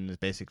 Joe Biden is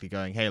basically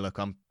going, hey, look,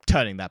 I'm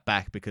turning that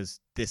back because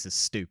this is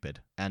stupid.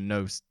 And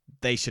no,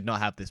 they should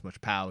not have this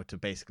much power to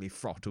basically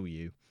throttle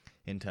you.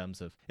 In terms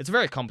of, it's a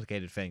very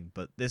complicated thing,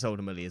 but this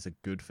ultimately is a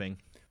good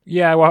thing.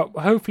 Yeah, well,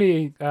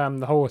 hopefully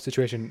the whole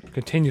situation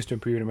continues to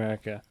improve in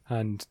America,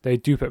 and they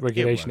do put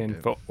regulation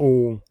in for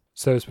all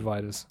service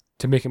providers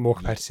to make it more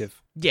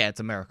competitive. Yeah, it's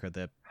America.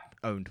 They're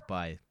owned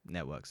by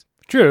networks.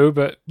 True,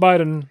 but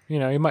Biden, he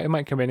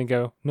might come in and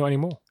go, not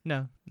anymore.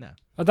 No.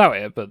 I doubt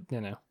it, but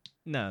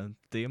No,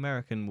 the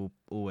American will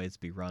always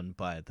be run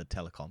by the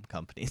telecom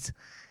companies.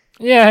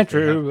 Yeah,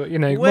 true,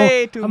 but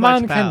way too a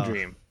much man power. can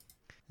dream.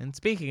 And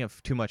speaking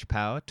of too much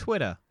power,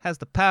 Twitter has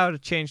the power to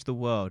change the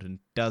world and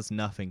does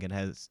nothing and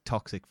has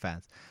toxic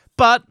fans.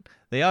 But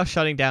they are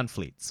shutting down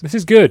fleets. This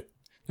is good.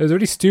 It was a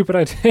really stupid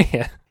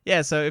idea.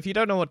 Yeah, so if you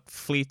don't know what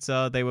fleets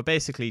are, they were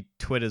basically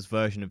Twitter's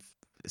version of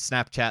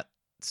Snapchat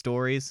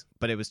stories,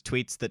 but it was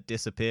tweets that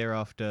disappear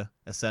after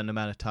a certain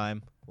amount of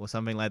time or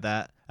something like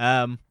that.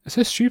 It's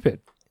so stupid.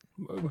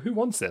 Who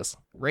wants this?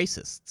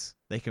 Racists.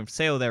 They can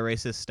say all their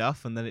racist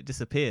stuff and then it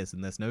disappears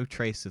and there's no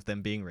trace of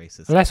them being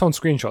racist. Unless someone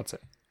screenshots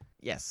it.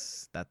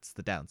 Yes, that's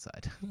the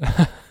downside.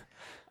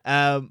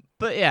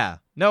 But yeah,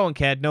 no one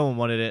cared, no one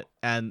wanted it,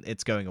 and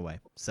it's going away.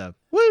 So,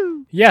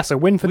 woo! Yes, a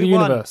win for the We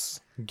won. universe.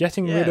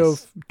 Getting rid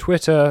of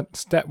Twitter,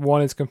 step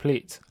one is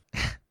complete.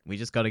 We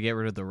just got to get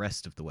rid of the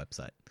rest of the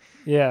website.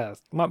 Yeah,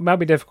 might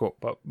be difficult,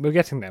 but we're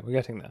getting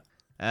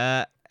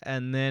there.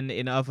 And then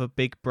in other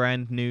big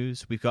brand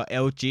news, we've got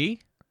LG,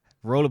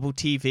 rollable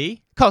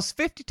TV, costs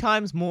 50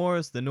 times more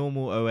as the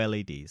normal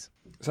OLEDs.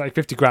 It's like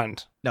 50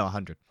 grand. No,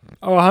 100.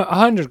 Oh,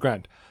 100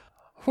 grand.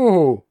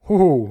 Ooh.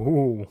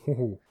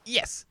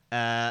 Yes.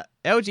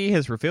 LG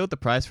has revealed the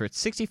price for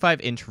its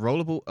 65-inch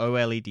rollable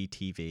OLED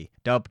TV,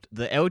 dubbed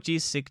the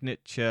LG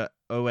Signature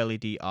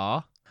OLED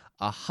R,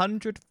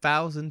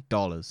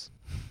 $100,000.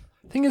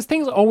 Thing is,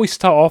 things always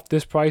start off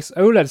this price.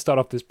 OLED start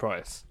off this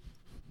price.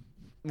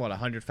 What,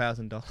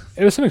 $100,000?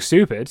 It was something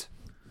stupid.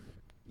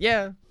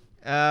 Yeah.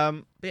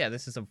 But yeah,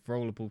 this is a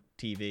rollable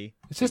TV.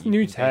 It's just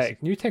new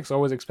tech. New tech's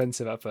always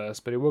expensive at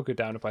first, but it will go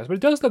down in price. But it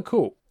does look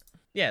cool.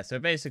 Yeah, so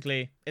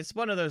basically, it's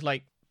one of those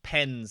like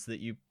pens that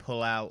you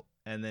pull out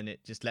and then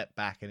it just let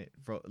back and it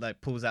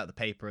pulls out the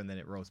paper and then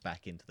it rolls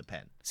back into the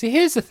pen. See,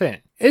 here's the thing.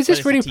 Is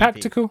this really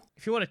practical?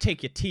 If you want to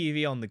take your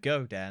TV on the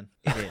go, Dan,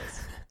 it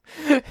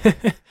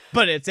is.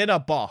 But it's in a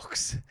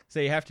box,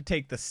 so you have to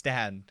take the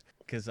stand.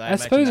 I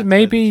suppose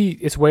maybe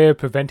it's a way of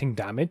preventing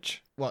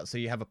damage. What, so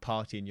you have a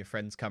party and your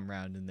friends come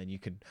round and then you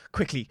can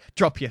quickly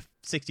drop your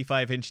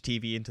 65-inch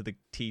TV into the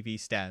TV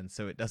stand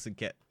so it doesn't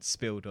get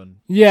spilled on...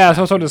 Yeah,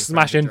 so I sort of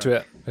smash into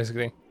it,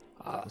 basically.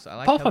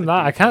 Apart from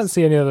that, I can't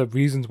see any other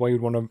reasons why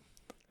you'd want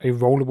a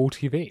rollable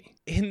TV.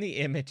 In the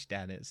image,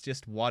 Dan, it's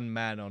just one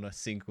man on a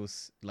single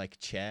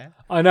chair.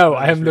 I know,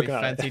 I am looking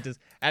at it.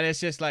 And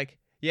it's just like,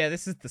 yeah,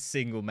 this is the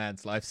single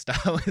man's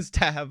lifestyle, is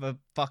to have a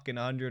fucking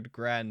 100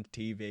 grand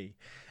TV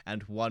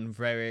and one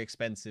very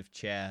expensive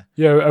chair.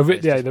 Yeah,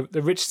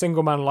 the rich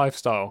single man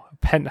lifestyle. A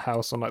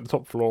penthouse on the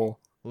top floor.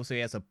 Also,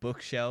 he has a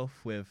bookshelf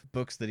with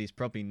books that he's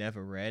probably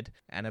never read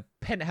and a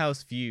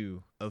penthouse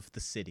view of the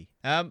city.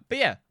 But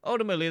yeah,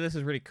 ultimately, this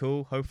is really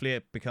cool. Hopefully,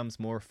 it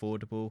becomes more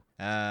affordable.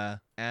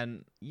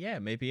 And yeah,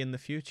 maybe in the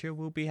future,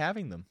 we'll be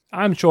having them.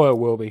 I'm sure it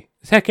will be.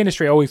 The tech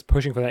industry always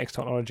pushing for the next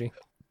technology.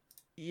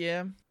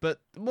 Yeah, but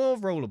more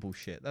rollable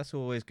shit. That's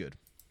always good.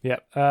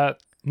 Yep.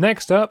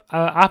 Next up,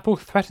 Apple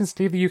threatens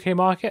to leave the UK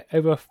market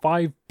over a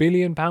 £5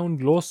 billion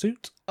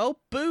lawsuit. Oh,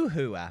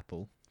 boo-hoo,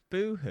 Apple.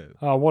 Boo-hoo.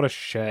 Oh, what a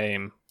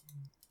shame.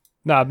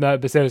 No,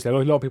 but seriously, a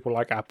lot of people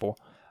like Apple.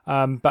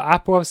 But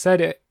Apple have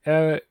said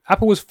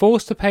Apple was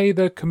forced to pay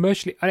the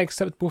commercially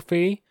unacceptable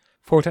fee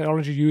for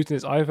technology used in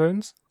its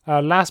iPhones.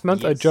 Last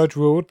month, a judge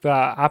ruled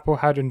that Apple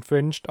had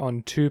infringed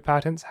on 2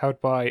 patents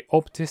held by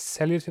Optus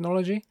cellular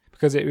technology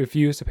because it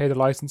refused to pay the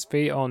license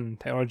fee on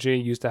technology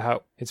used to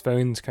help its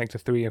phones connect to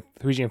 3G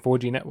and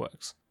 4G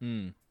networks.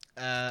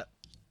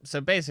 So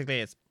basically,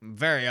 it's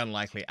very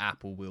unlikely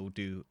Apple will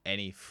do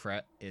any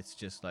threat. It's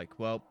just like,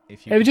 well,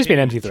 if you It would just be an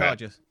continue empty to threat.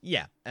 charge us,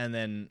 yeah, and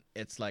then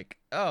it's like,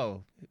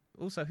 oh,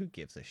 also, who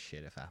gives a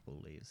shit if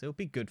Apple leaves? It'll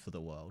be good for the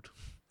world,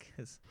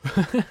 because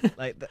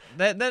like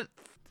that.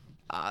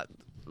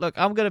 Look,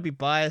 I'm gonna be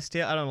biased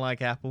here. I don't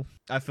like Apple.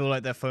 I feel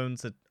like their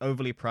phones are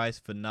overly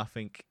priced for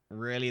nothing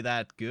really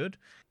that good.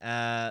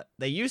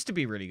 They used to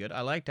be really good.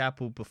 I liked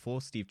Apple before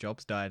Steve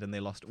Jobs died, and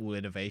they lost all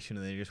innovation,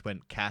 and they just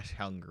went cash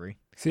hungry.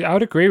 See, I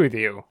would agree with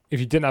you if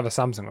you didn't have a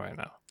Samsung right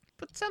now.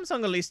 But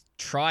Samsung at least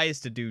tries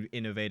to do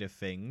innovative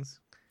things.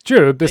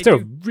 True, they're They still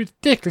do-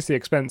 ridiculously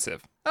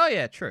expensive. Oh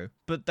yeah, true.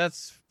 But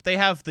they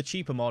have the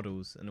cheaper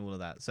models and all of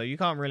that, so you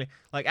can't really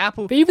like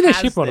Apple. But even their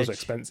has cheap models their are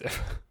expensive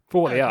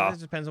for what they are. It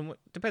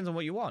depends on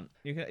what you want.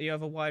 You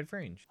have a wide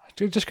range.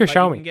 Just go Like,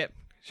 you Xiaomi. can get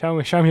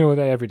Xiaomi all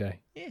day, every day.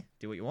 Yeah,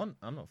 do what you want.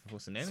 I'm not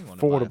forcing anyone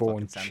to buy a Affordable fucking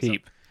and Samsung.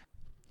 cheap.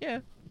 Yeah,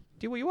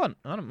 do what you want.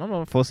 I'm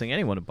not forcing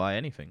anyone to buy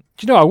anything.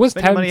 Do you know, I was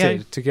Spend money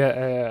tempted to get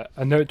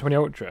a Note 20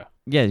 Ultra.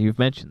 Yeah, you've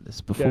mentioned this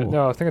before. Yeah,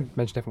 no, I think I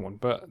mentioned a different one.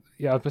 But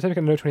yeah, I was tempted to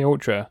get a Note 20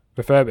 Ultra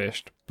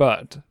refurbished.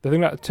 But the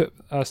thing that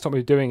stopped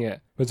me doing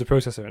it was the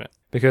processor in it.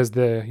 Because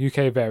the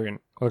UK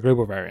variant, or the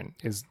global variant,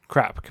 is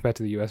crap compared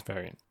to the US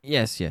variant.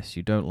 Yes,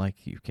 you don't like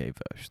UK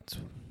versions.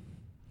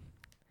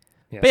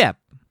 Yes. But yeah,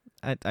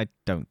 I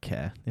don't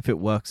care. If it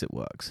works, it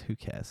works. Who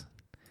cares?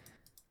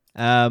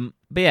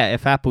 But yeah,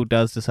 if Apple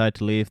does decide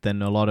to leave,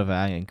 then a lot of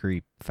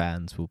angry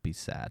fans will be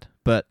sad.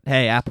 But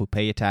hey, Apple,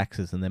 pay your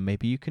taxes, and then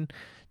maybe you can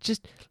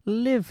just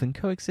live and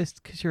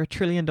coexist because you're $1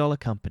 trillion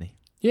company.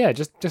 Yeah,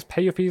 just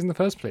pay your fees in the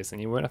first place,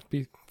 and you won't have to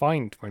be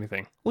fined for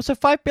anything. Also,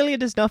 $5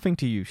 billion is nothing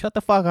to you. Shut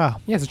the fuck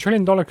up. Yeah, it's $1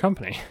 trillion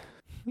company.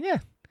 Yeah,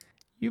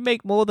 you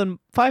make more than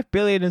 $5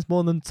 billion is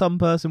more than some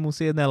person will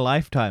see in their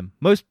lifetime.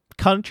 Most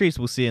countries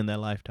will see in their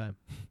lifetime.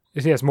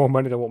 Yeah, it's more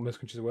money than what most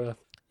countries are worth.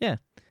 Yeah,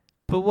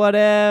 but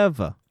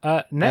whatever.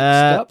 Next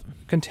up,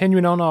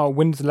 continuing on our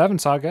Windows 11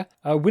 saga,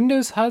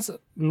 Windows has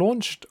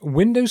launched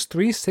Windows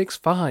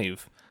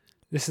 365.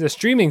 This is a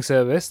streaming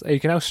service that you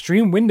can now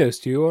stream Windows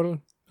to your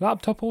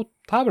laptop or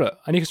tablet,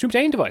 and you can stream to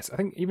any device. I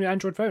think even an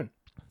Android phone.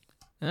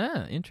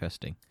 Ah,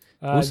 interesting.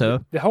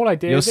 Also, the whole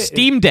idea your of it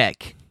Steam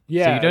Deck.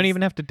 yeah, So you don't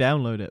even have to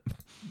download it.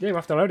 Yeah, you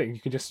have to download it. You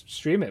can just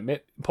stream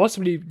it.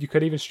 Possibly, you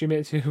could even stream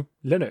it to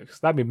Linux.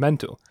 That'd be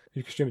mental.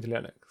 You could stream it to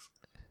Linux.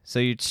 So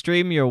you'd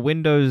stream your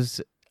Windows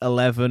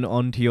 11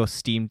 onto your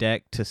Steam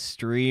Deck to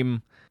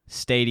stream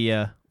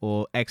Stadia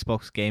or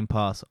Xbox Game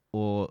Pass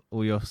or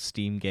your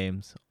Steam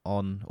games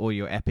on, or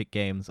your Epic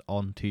games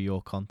onto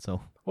your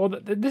console. Well,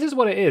 this is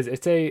what it is.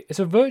 It's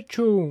a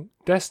virtual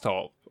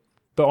desktop,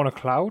 but on a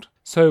cloud.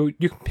 So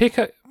you can pick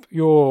up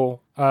your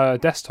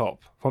desktop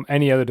from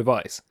any other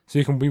device. So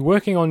you can be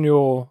working on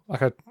your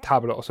like a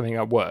tablet or something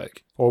at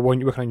work, or when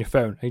you're working on your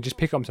phone, and you just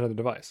pick up another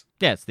device.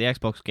 Yeah, it's the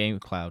Xbox Game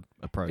Cloud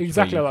approach. where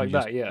Exactly you like can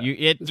that. just- Yeah,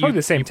 It's probably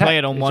the same. You play tech,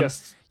 it on it's one.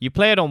 just- You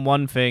play it on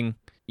one thing.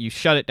 You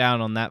shut it down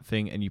on that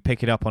thing, and you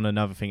pick it up on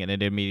another thing, and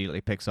it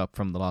immediately picks up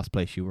from the last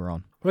place you were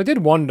on. Well, I did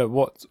wonder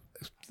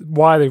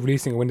why they're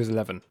releasing Windows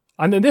 11.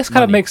 And then this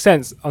kind of Money. makes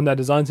sense on their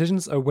design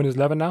decisions of Windows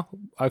 11 now.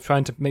 I'm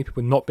trying to make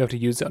people not be able to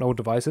use it on old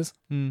devices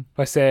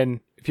by saying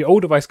if your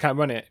old device can't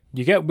run it,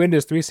 you get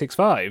Windows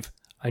 365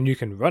 and you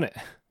can run it.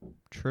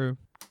 True.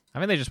 I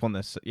mean, they just want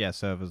this,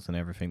 servers and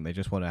everything. They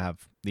just want to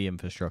have the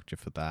infrastructure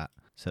for that,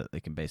 so that they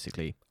can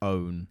basically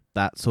own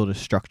that sort of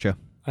structure.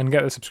 And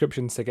get the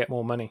subscriptions to get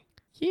more money.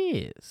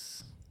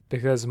 Yes.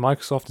 Because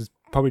Microsoft is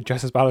probably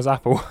just as bad as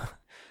Apple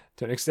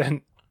to an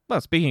extent. Well,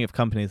 speaking of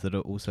companies that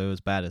are also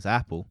as bad as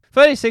Apple,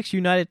 36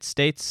 United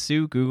States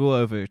sue Google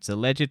over its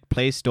alleged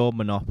Play Store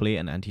monopoly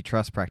and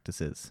antitrust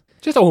practices.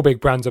 Just all big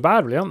brands are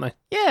bad, really, aren't they?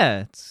 Yeah,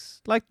 it's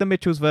like the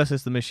Mitchells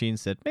versus the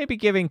Machines said. Maybe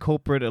giving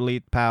corporate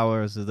elite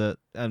powers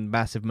and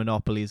massive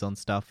monopolies on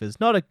stuff is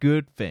not a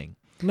good thing.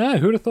 No,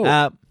 who'd have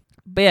thought?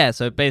 But yeah,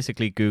 so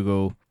basically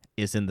Google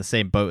is in the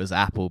same boat as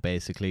Apple,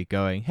 basically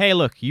going, hey,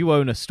 look, you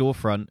own a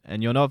storefront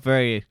and you're not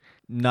very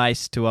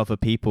nice to other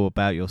people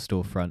about your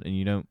storefront, and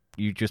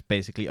you just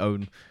basically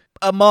own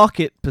a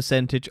market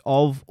percentage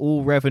of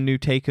all revenue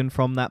taken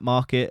from that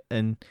market,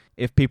 and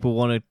if people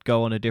want to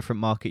go on a different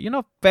market, you're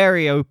not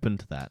very open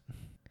to that.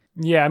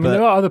 Yeah, I mean,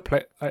 there are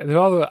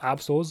other app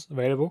stores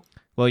available.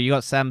 Well, you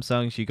got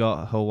Samsungs, you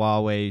got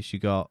Huawei's, you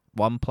got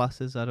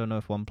OnePluses. I don't know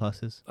if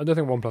OnePluses. I don't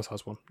think OnePlus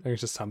has one. I think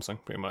it's just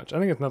Samsung, pretty much. I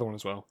think it's another one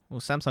as well.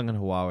 Well, Samsung and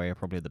Huawei are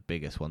probably the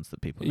biggest ones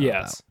that people know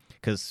Yes. about.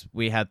 Because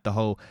we had the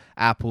whole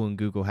Apple and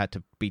Google had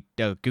to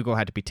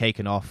be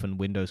taken off, and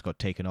Windows got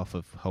taken off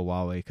of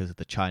Huawei because of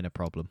the China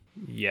problem.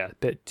 Yeah, a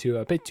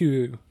bit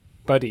too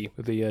buddy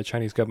with the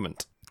Chinese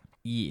government.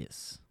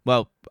 Yes.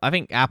 Well, I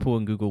think Apple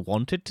and Google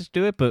wanted to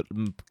do it, but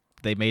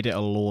they made it a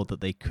law that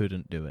they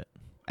couldn't do it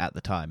at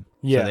the time.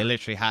 Yeah. So they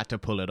literally had to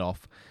pull it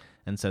off.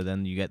 And so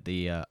then you get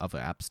the other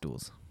app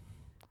stores,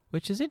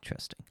 which is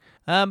interesting.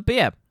 But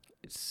yeah,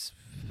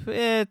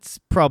 it's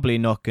probably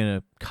not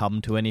gonna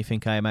come to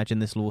anything. I imagine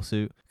this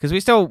lawsuit because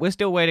we're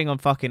still waiting on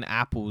fucking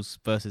Apple's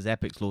versus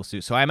Epic's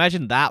lawsuit. So I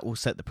imagine that will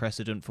set the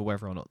precedent for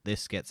whether or not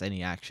this gets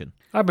any action.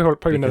 I'll be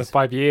probably another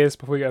 5 years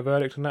before we get a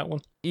verdict on that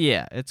one.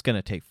 Yeah, it's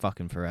gonna take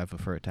fucking forever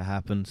for it to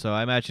happen. So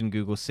I imagine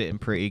Google's sitting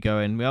pretty,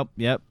 going,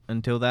 yep.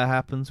 Until that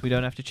happens, we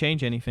don't have to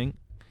change anything.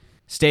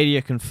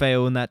 Stadia can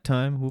fail in that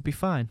time. We'll be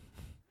fine.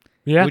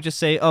 Yeah. We'll just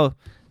say, oh,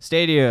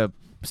 Stadia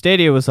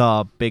was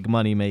our big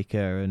money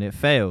maker and it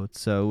failed,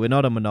 so we're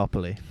not a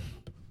monopoly.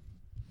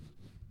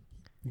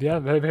 Yeah,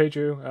 very, very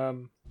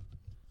true.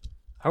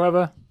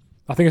 However,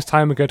 I think it's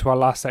time we go to our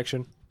last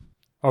section.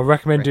 I'll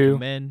recommend do.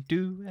 Recommend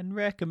do and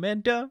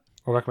recommend don't.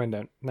 Or recommend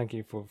don't. Thank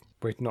you for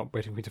not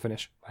waiting for me to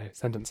finish my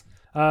sentence.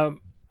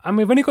 And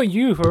we've only got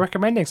you for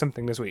recommending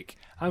something this week.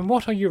 And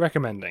what are you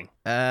recommending?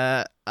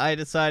 I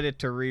decided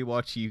to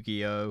rewatch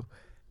Yu-Gi-Oh!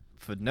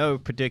 For no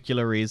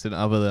particular reason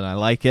other than I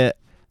like it.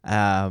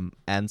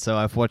 And so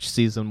I've watched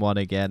season 1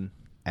 again,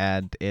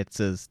 and it's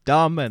as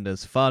dumb and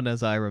as fun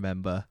as I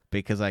remember,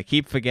 because I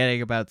keep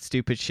forgetting about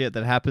stupid shit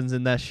that happens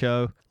in that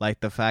show, like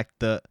the fact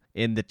that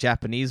in the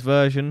Japanese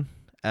version,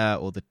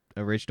 or the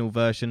original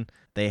version,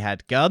 they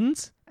had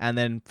guns, and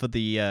then for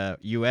the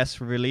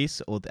US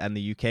release and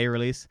the UK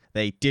release,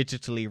 they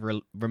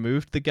digitally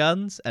removed the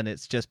guns, and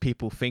it's just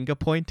people finger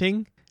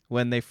pointing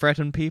when they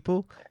threaten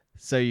people.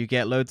 So you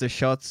get loads of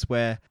shots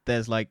where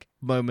there's like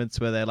moments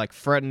where they're like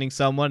threatening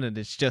someone and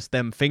it's just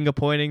them finger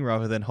pointing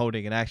rather than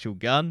holding an actual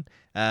gun.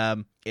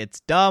 It's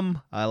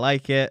dumb. I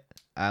like it.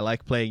 I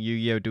like playing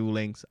Yu-Gi-Oh! Duel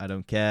Links. I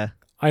don't care.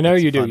 I know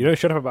it's you do. fun. You don't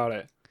shut up about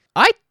it.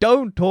 I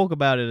don't talk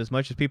about it as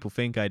much as people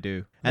think I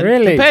do. And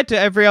Really? compared to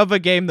every other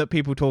game that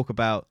people talk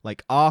about,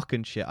 like Ark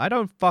and shit, I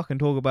don't fucking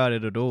talk about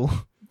it at all.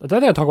 I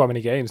don't think I talk about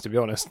many games, to be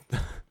honest.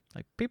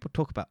 Like, people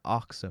talk about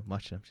Ark so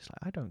much, and I'm just like,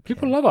 I don't care.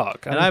 People love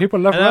Ark, and And people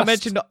love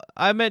Rust.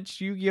 I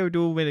mentioned Yu-Gi-Oh!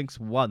 Duel Links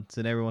once,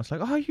 and everyone's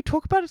like, oh, you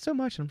talk about it so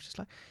much. And I'm just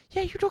like,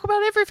 yeah, you talk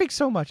about everything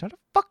so much. I don't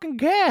fucking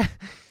care.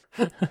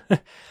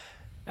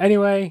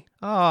 Anyway.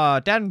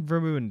 Dan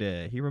ruined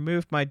it. He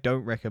removed my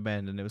don't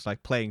recommend, and it was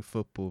like playing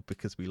football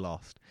because we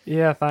lost.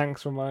 Yeah,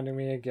 thanks for reminding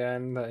me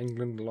again that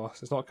England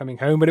lost. It's not coming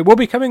home, but it will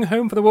be coming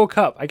home for the World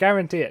Cup. I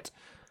guarantee it.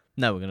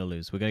 No, we're going to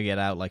lose. We're going to get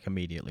out, like,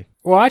 immediately.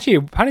 Well, actually,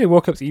 apparently the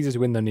World Cup's easier to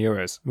win than the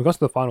Euros. We got to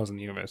the finals in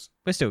the Euros.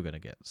 We're still going to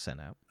get sent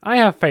out. I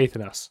have faith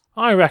in us.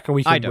 I reckon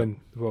we I can don't.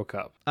 win the World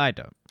Cup. I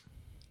don't.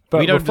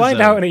 But We don't we'll find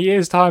deserve out in a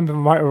year's time if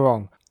I'm right or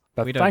wrong.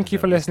 But We don't thank you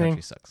for deserve it. This listening.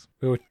 country sucks.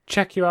 We will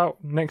check you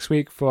out next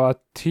week for our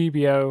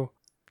TBO.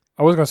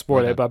 I was going to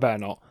spoil Well it, but I better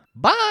not.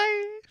 Bye!